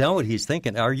 I can tell what he's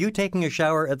thinking. Are you taking a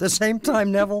shower at the same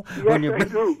time, Neville? Yes, I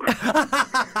do.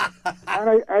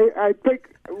 And I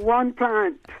pick one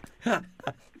plant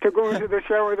to go into the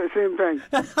shower at the same time.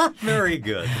 Very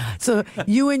good. So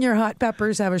you and your hot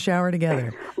peppers have a shower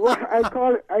together. Well, I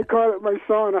call it my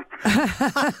sauna.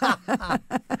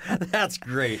 That's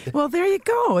great. Well, there you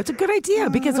go. It's a good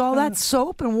idea because all that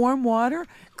soap and warm water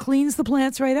cleans the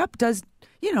plants right up.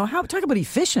 Talk about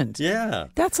efficient. Yeah.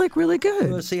 That's like really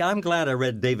good. Well, see, I'm glad I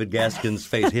read David Gaskin's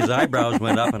face. His eyebrows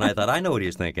went up, and I thought, I know what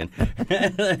he's thinking.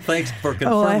 Thanks for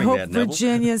confirming I hope that, Neville.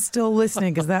 Virginia's still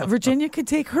listening because Virginia could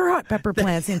take her hot pepper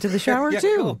plants into the shower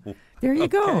too. There you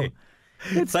go.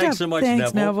 Good Thanks stuff. so much,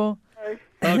 Thanks, Neville.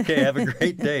 Okay, have a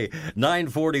great day.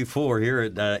 9:44 here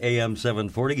at AM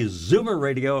 740 is Zoomer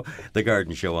Radio, The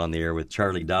Garden Show on the air with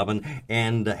Charlie Dobbin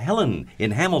and Helen in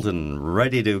Hamilton,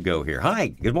 ready to go here. Hi,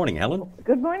 good morning, Helen.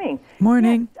 Good morning.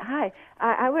 Morning. Yes, hi.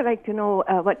 I would like to know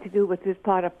what to do with this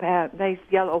pot of nice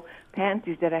yellow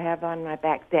pansies that I have on my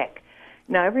back deck.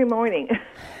 Now, every morning,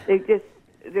 they're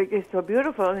just so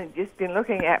beautiful, and just been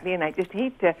looking at me, and I just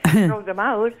hate to throw them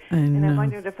out. And I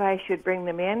wondered if I should bring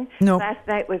them in. No. Last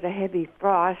night was a heavy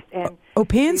frost, and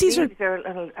pansies the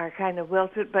leaves are kind of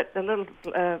wilted, but the little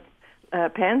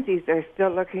pansies are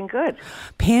still looking good.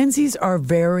 Pansies are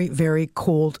very, very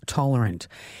cold tolerant.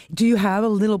 Do you have a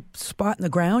little spot in the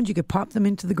ground you could pop them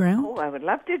into the ground? Oh, I would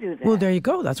love to do that. Well, there you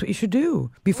go. That's what you should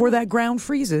do. Before that ground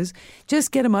freezes,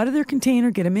 just get them out of their container,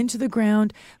 get them into the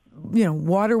ground,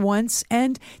 water once,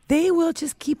 and they will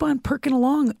just keep on perking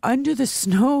along. Under the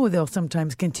snow, they'll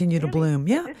sometimes continue to bloom.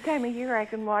 Yeah. This time of year, I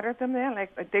can water them then?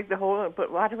 Like, I dig the hole and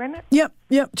put water in it? Yep.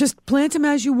 Just plant them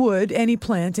as you would any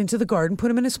plant into the garden. Put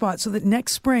them in a spot so that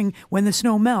next spring, when the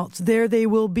snow melts, there they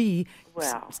will be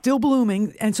still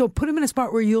blooming. And so put them in a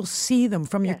spot where you'll see them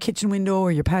from your kitchen window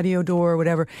or your patio door or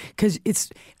whatever, because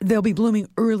they'll be blooming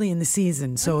early in the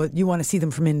season. So you want to see them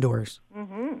from indoors.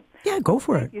 Mm-hmm. Yeah, go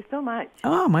for it. Thank you so much.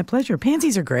 Oh, my pleasure.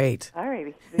 Pansies are great. All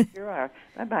righty. They sure are.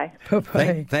 Bye-bye.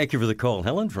 Bye-bye. Thank you for the call,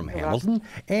 Helen, from Hamilton.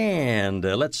 And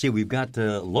let's see, we've got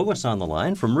Lois on the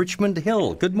line from Richmond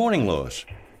Hill. Good morning, Lois.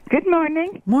 Good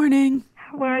morning. Morning.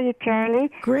 How are you,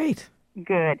 Charlie? Great.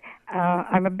 Good.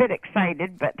 I'm a bit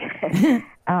excited, but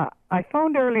I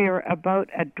phoned earlier about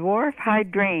a dwarf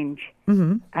hydrangea.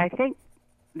 Mm-hmm. I think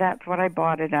that's what I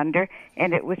bought it under,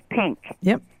 and it was pink.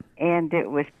 Yep. And it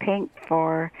was pink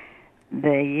for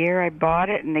the year I bought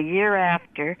it and the year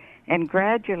after, and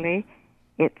gradually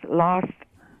it's lost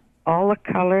all the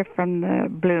color from the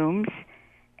blooms,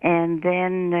 and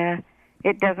then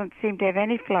it doesn't seem to have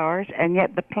any flowers, and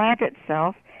yet the plant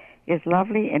itself is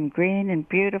lovely and green and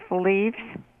beautiful leaves.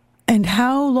 And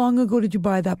how long ago did you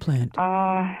buy that plant?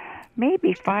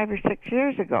 Maybe 5 or 6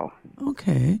 years ago.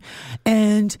 Okay.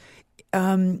 And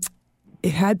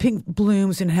it had pink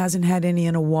blooms and hasn't had any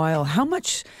in a while. How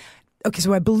much... Okay,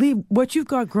 so I believe what you've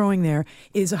got growing there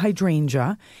is a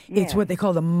hydrangea. Yes. It's what they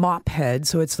call the mop head,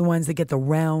 so it's the ones that get the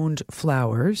round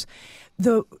flowers.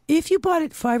 If you bought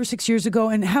it 5 or 6 years ago,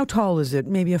 and how tall is it?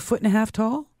 Maybe 1.5 feet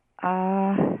tall?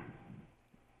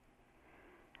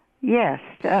 Yes,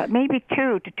 maybe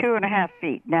 2 to 2.5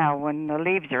 feet now when the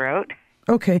leaves are out.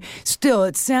 Okay. Still,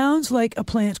 it sounds like a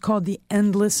plant called I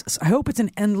hope it's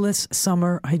an endless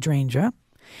summer hydrangea.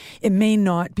 It may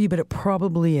not be, but it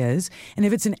probably is. And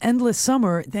if it's an endless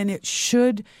summer, then it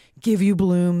should give you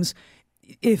blooms,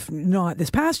 if not this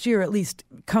past year, at least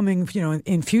coming,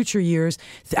 in future years.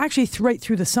 Actually, right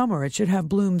through the summer, it should have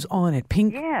blooms on it,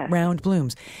 pink, round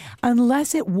blooms.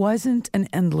 Unless it wasn't an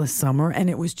endless summer and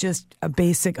it was just a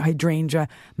basic hydrangea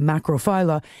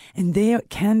macrophylla, and they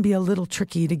can be a little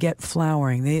tricky to get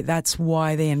flowering. That's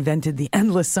why they invented the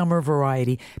endless summer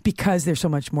variety, because they're so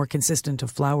much more consistent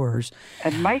of flowers.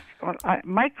 And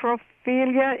microphylla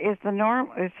is the norm,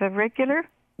 is the regular?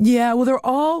 Yeah, well, they're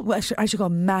all, I should call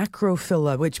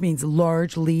macrophylla, which means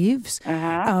large leaves,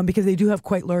 because they do have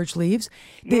quite large leaves.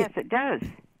 Yes, it does.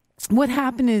 What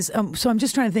happened is, so I'm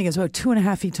just trying to think, it's about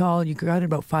 2.5 feet tall. You got it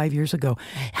about 5 years ago.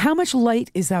 How much light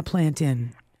is that plant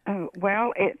in?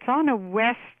 Well, it's on the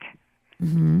west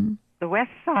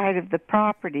side of the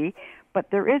property,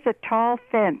 but there is a tall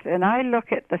fence, and I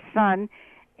look at the sun,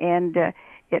 and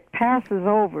it passes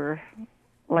over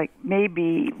like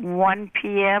maybe 1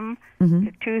 p.m.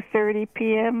 to 2:30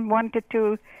 p.m., 1 to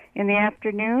 2 in the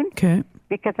afternoon. Okay.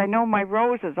 Because I know my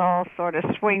roses all sort of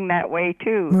swing that way,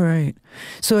 too. Right.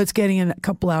 So it's getting in a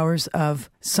couple hours of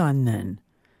sun then.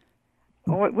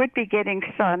 Oh, it would be getting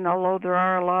sun, although there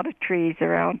are a lot of trees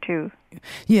around, too.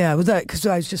 Yeah, was that because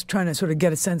I was just trying to sort of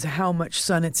get a sense of how much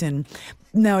sun it's in.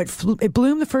 Now, it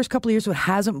bloomed the first couple of years, so it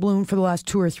hasn't bloomed for the last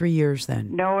 2 or 3 years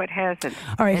then? No, it hasn't.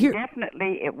 All right, and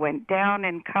definitely it went down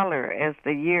in color as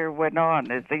the years went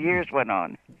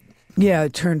on. Yeah,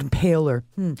 it turned paler.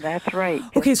 That's right.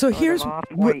 Okay, so here's what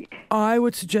white. I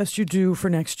would suggest you do for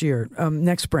next year,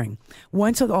 next spring.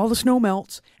 Once all the snow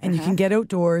melts and you can get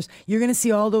outdoors, you're going to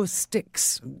see all those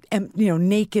sticks,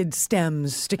 naked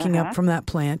stems sticking up from that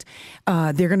plant.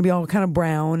 They're going to be all kind of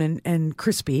brown and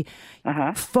crispy.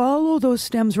 Follow those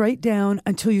stems right down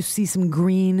until you see some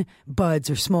green buds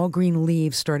or small green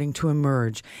leaves starting to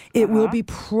emerge. It will be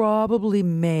probably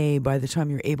May by the time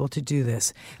you're able to do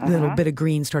this. A little bit of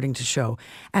green starting to show.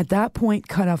 At that point,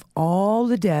 cut off all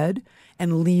the dead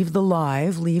and leave the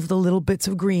live, leave the little bits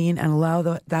of green and allow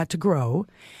that to grow.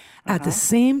 At the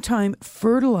same time,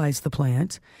 fertilize the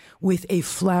plant with a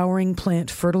flowering plant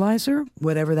fertilizer,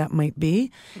 whatever that might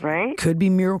be. Right. Could be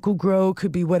Miracle Grow,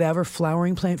 could be whatever,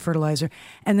 flowering plant fertilizer.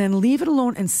 And then leave it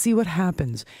alone and see what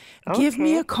happens. Okay. Give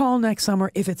me a call next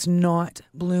summer if it's not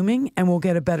blooming, and we'll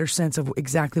get a better sense of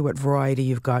exactly what variety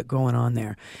you've got going on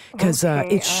there. Because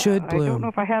it should bloom. I don't know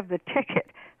if I have the ticket.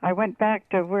 I went back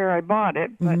to where I bought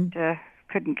it, but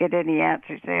couldn't get any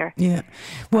answers there. Yeah.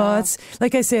 Well, it's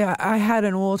like I say, I had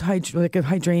an old a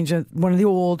hydrangea, one of the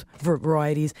old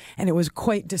varieties, and it was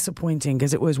quite disappointing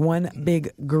because it was one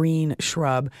big green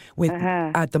shrub with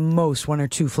at the most 1 or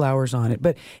 2 flowers on it.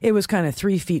 But it was kind of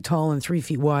 3 feet tall and 3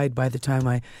 feet wide by the time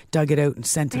I dug it out and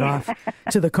sent it off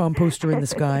to the composter in the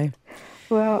sky.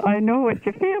 Well, I know what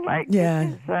you feel like.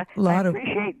 Yeah. I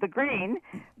appreciate the green.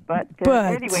 But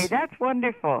anyway, that's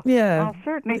wonderful. Yeah. I'll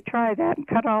certainly try that and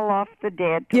cut all off the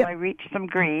dead till I reach some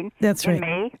green. That's right. In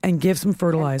May. And give some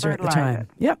fertilizer at the time.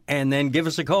 Yep. And then give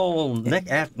us a call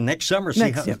next summer.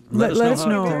 Let us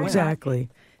know exactly.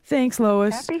 Thanks,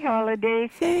 Lois. Happy holidays.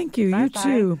 Thank you. Bye-bye. You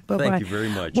too. Bye-bye. Thank you very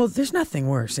much. Well, there's nothing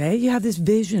worse, eh? You have this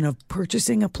vision of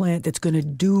purchasing a plant that's going to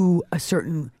do a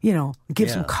certain,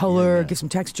 give some color, give some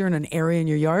texture in an area in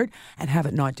your yard, and have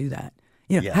it not do that.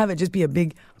 Have it just be a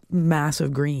big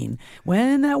massive green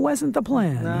when that wasn't the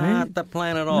plan. Not the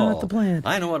plan at all. Not the plan.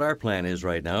 I know what our plan is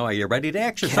right now. Are you ready to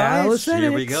exercise?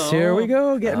 Here we go. Here we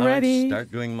go. Getting ready.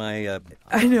 Start doing my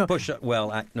I know. push-up.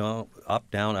 Well, up,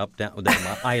 down, with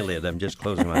my eyelid. I'm just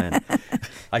closing my hand.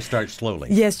 I start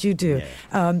slowly. Yes, you do.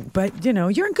 Yeah. But,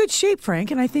 you're in good shape,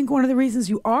 Frank. And I think one of the reasons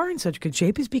you are in such good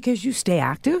shape is because you stay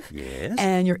active. Yes.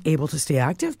 And you're able to stay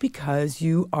active because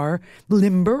you are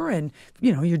limber and,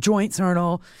 your joints aren't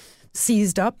all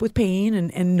seized up with pain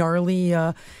and gnarly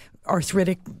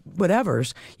arthritic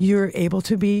whatevers. You're able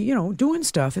to be, doing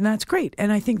stuff, and that's great.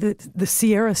 And I think that the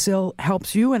Sierra Sil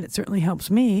helps you, and it certainly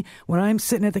helps me when I'm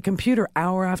sitting at the computer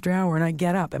hour after hour and I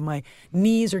get up and my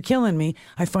knees are killing me.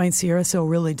 I find Sierra Sil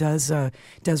really does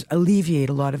alleviate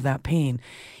a lot of that pain.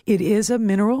 It is a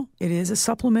mineral. It is a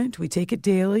supplement. We take it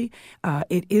daily.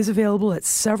 It is available at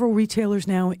several retailers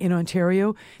now in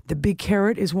Ontario. The Big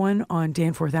Carrot is one on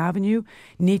Danforth Avenue.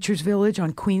 Nature's Village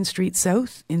on Queen Street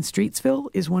South in Streetsville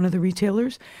is one of the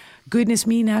retailers. Goodness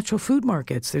Me Natural Food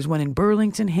Markets. There's one in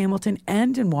Burlington, Hamilton,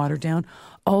 and in Waterdown.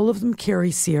 All of them carry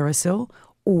Sierra Sil,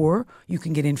 or you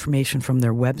can get information from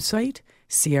their website,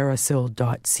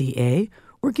 sierrasil.ca,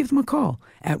 or give them a call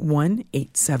at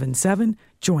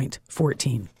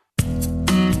 1-877-JOINT-14.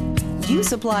 You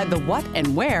supply the what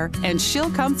and where, and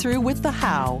she'll come through with the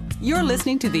how. You're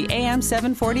listening to the AM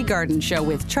 740 Garden Show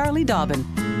with Charlie Dobbin.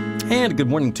 And good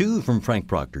morning, too, from Frank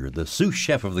Proctor, the sous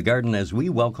chef of the garden, as we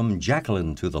welcome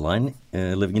Jacqueline to the line,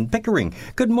 living in Pickering.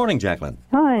 Good morning, Jacqueline.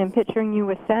 Hi, I'm picturing you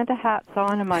with Santa hats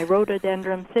on and my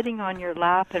rhododendron sitting on your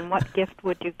lap, and what gift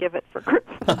would you give it for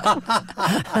Christmas?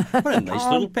 What a nice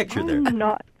little picture there. I'm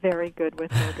not very good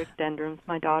with rhododendrons.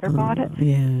 My daughter bought it,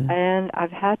 Yeah. and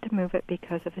I've had to move it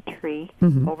because of a tree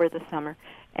over the summer.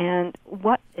 And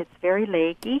it's very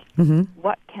leggy.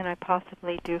 What can I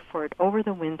possibly do for it over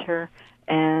the winter?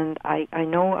 And I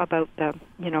know about the,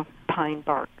 pine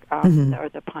bark or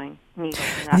the pine needles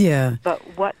and that. Yeah. But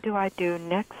what do I do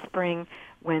next spring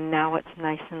when now it's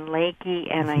nice and leggy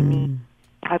and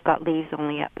I've got leaves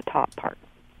only at the top part?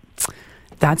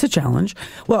 That's a challenge.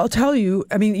 Well, I'll tell you,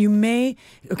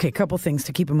 a couple things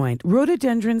to keep in mind.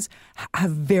 Rhododendrons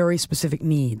have very specific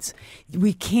needs.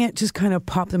 We can't just kind of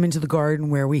pop them into the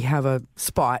garden where we have a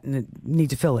spot and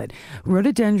need to fill it.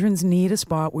 Rhododendrons need a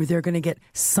spot where they're going to get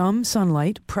some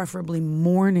sunlight, preferably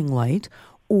morning light,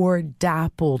 or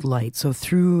dappled light, so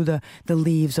through the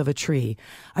leaves of a tree.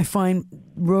 I find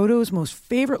rhodo's most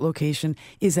favorite location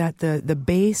is at the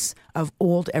base of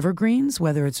old evergreens,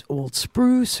 whether it's old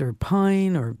spruce or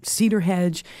pine or cedar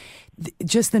hedge.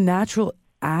 Just the natural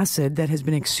acid that has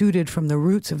been exuded from the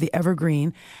roots of the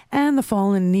evergreen and the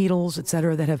fallen needles,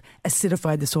 etc., that have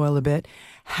acidified the soil a bit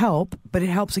help. But it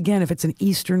helps again if it's an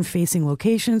eastern facing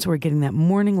location, so we're getting that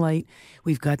morning light.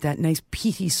 We've got that nice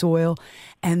peaty soil,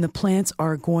 and the plants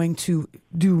are going to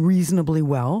do reasonably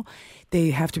well.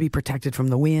 They have to be protected from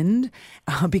the wind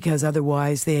because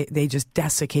otherwise they just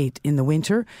desiccate in the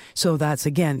winter. So that's,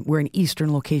 again, where an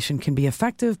eastern location can be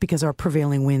effective because our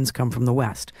prevailing winds come from the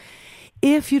west.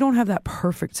 If you don't have that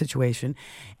perfect situation,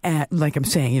 like I'm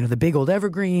saying, the big old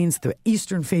evergreens, the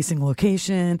eastern-facing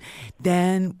location,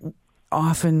 then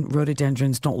often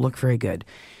rhododendrons don't look very good.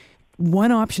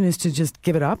 One option is to just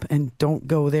give it up and don't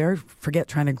go there. Forget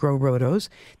trying to grow rhodos.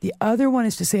 The other one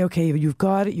is to say, okay, you've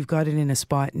got it in a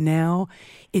spot now.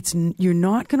 You're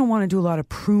not going to want to do a lot of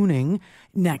pruning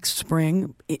next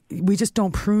spring. We just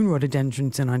don't prune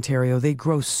rhododendrons in Ontario. They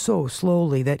grow so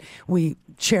slowly that we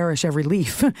cherish every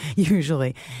leaf,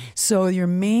 usually. So your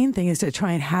main thing is to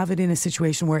try and have it in a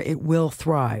situation where it will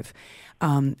thrive.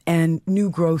 And new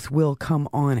growth will come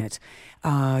on it.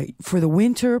 For the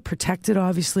winter, protected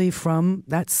obviously from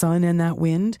that sun and that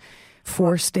wind.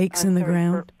 4 stakes in the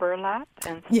ground. Burlap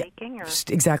and staking? Yeah,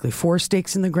 exactly. 4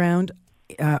 stakes in the ground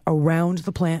around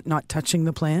the plant, not touching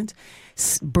the plant.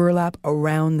 Burlap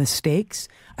around the stakes,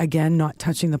 again, not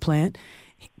touching the plant.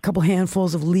 A couple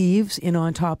handfuls of leaves in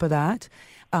on top of that.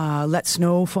 Let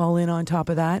snow fall in on top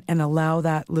of that and allow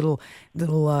that little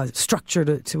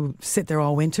structure to sit there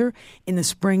all winter. In the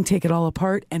spring, take it all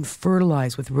apart and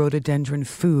fertilize with rhododendron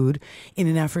food in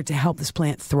an effort to help this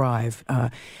plant thrive.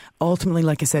 Ultimately,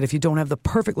 like I said, if you don't have the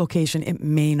perfect location, it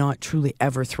may not truly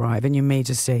ever thrive, and you may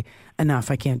just say,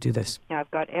 enough, I can't do this. Yeah, I've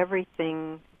got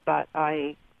everything, but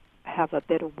I have a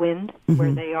bit of wind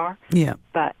where they are. Yeah.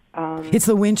 But it's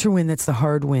the winter wind that's the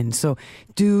hard wind. So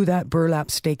do that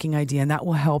burlap staking idea, and that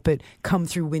will help it come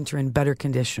through winter in better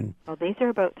condition. Well, these are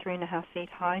about 3.5 feet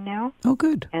high now. Oh,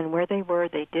 good. And where they were,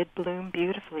 they did bloom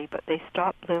beautifully, but they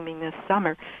stopped blooming this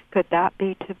summer. Could that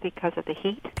be because of the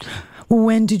heat? Well,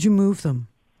 when did you move them?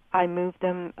 I moved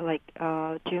them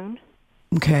June.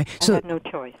 Okay. I had no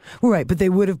choice. Right, but they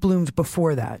would have bloomed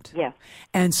before that. Yes.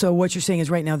 And so what you're saying is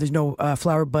right now there's no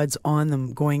flower buds on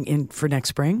them going in for next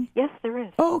spring? Yes, there is.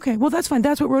 Oh, okay. Well, that's fine.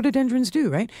 That's what rhododendrons do,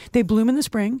 right? They bloom in the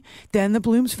spring, then the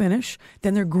blooms finish,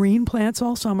 then they're green plants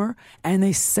all summer, and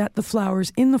they set the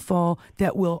flowers in the fall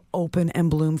that will open and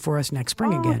bloom for us next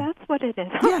spring again. Oh, that's what it is.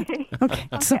 Yeah. Okay.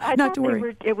 So I not thought to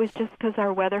worry. It was just because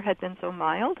our weather had been so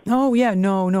mild. Oh, yeah.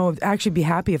 No. Actually, be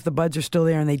happy if the buds are still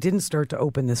there and they didn't start to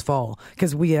open this fall,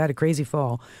 because we had a crazy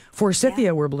fall.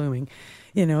 Forsythia were blooming.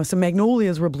 Some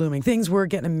magnolias were blooming. Things were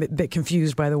getting a bit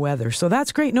confused by the weather. So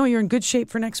that's great. No, you're in good shape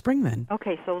for next spring then.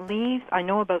 Okay, so leaves, I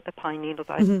know about the pine needles.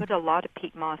 I put a lot of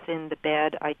peat moss in the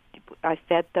bed. I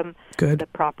fed them the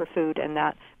proper food and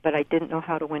that, but I didn't know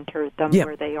how to winter them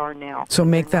where they are now. So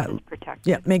make that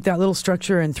little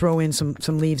structure and throw in some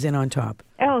leaves in on top.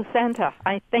 Oh, Santa,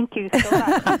 I thank you so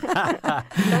much.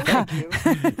 Thank you.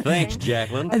 Thanks,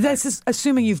 Jacqueline. That's just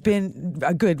assuming you've been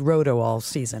a good rhodo all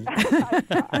season.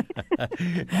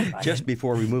 Just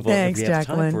before we move on, Thanks, if we have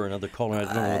Jacqueline. time for another caller, I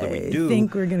don't know whether we do. I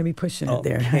think we're going to be pushing it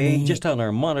there, Okay, honey. just on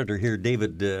our monitor here,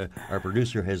 David, our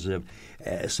producer, has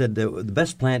said the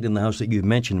best plant in the house that you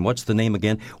mentioned, what's the name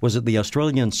again? Was it the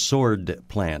Australian sword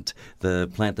plant, the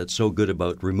plant that's so good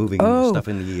about removing stuff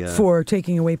in the... for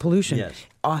taking away pollution. Yes.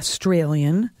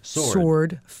 Australian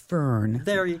sword fern.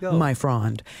 There you go. My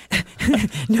frond.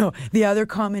 No, the other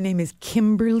common name is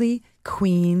Kimberley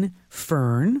Queen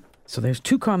Fern. So there's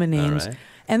 2 common names. Right.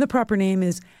 And the proper name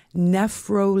is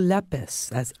Nephrolepis.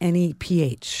 That's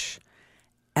Nephrollepis.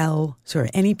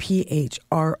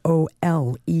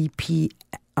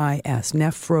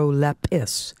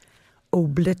 Nephrolepis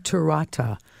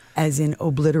obliterata, as in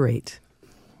obliterate.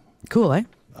 Cool, eh?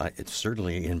 It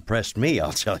certainly impressed me,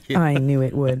 I'll tell you. I knew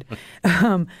it would.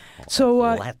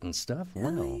 Latin stuff?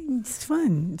 Wow. It's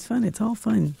fun. It's fun. It's all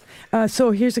fun.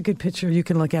 So here's a good picture you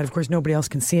can look at. Of course, nobody else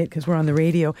can see it because we're on the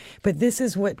radio. But this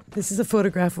is a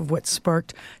photograph of what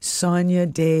sparked Sonia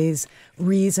Day's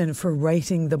reason for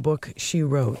writing the book she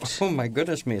wrote. Oh, my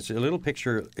goodness me. It's a little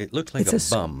picture. It looks like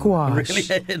it's a bum. Squash.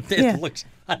 Really, it looks...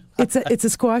 It's a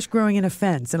squash growing in a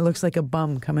fence, and it looks like a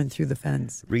bum coming through the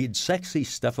fence. Read sexy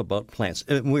stuff about plants.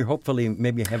 We're hopefully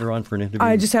maybe have her on for an interview.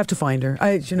 I just have to find her.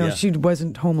 She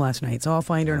wasn't home last night, so I'll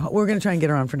find her. And we're going to try and get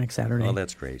her on for next Saturday. Oh,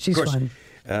 that's great. She's of course,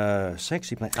 fun.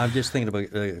 Sexy plant. I'm just thinking about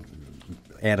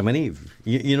Adam and Eve.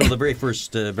 You know the very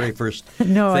first.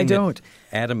 No, I thing don't.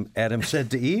 Adam said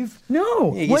to Eve.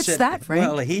 No, what's said, that, Frank?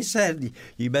 Well, he said,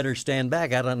 "You better stand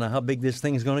back. I don't know how big this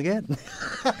thing's going to get."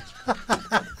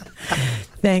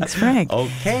 Thanks, Frank.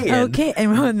 Okay.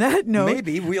 And on that note,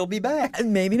 maybe we'll be back.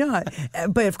 Maybe not.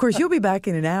 But of course, you'll be back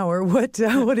in an hour. What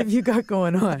have you got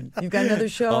going on? You've got another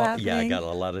show happening? Yeah, I got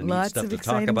a lot of neat stuff to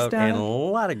talk about and a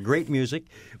lot of great music.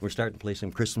 We're starting to play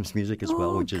some Christmas music as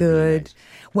well, which is good. Really nice.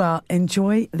 Well,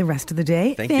 enjoy the rest of the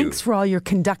day. Thanks for all your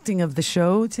conducting of the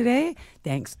show today.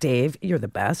 Thanks, Dave. You're the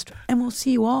best. And we'll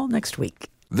see you all next week.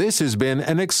 This has been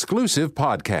an exclusive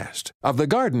podcast of The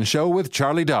Garden Show with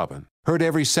Charlie Dobbin. Heard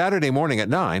every Saturday morning at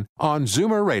 9 on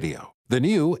Zoomer Radio, the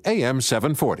new AM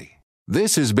 740.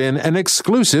 This has been an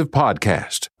exclusive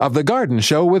podcast of The Garden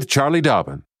Show with Charlie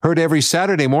Dobbin. Heard every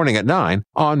Saturday morning at 9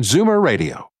 on Zoomer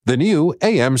Radio, the new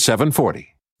AM 740.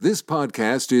 This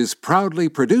podcast is proudly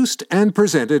produced and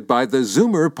presented by the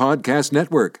Zoomer Podcast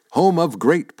Network, home of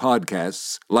great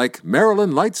podcasts like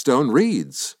Marilyn Lightstone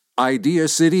Reads, Idea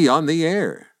City on the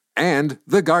Air, and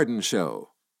The Garden Show.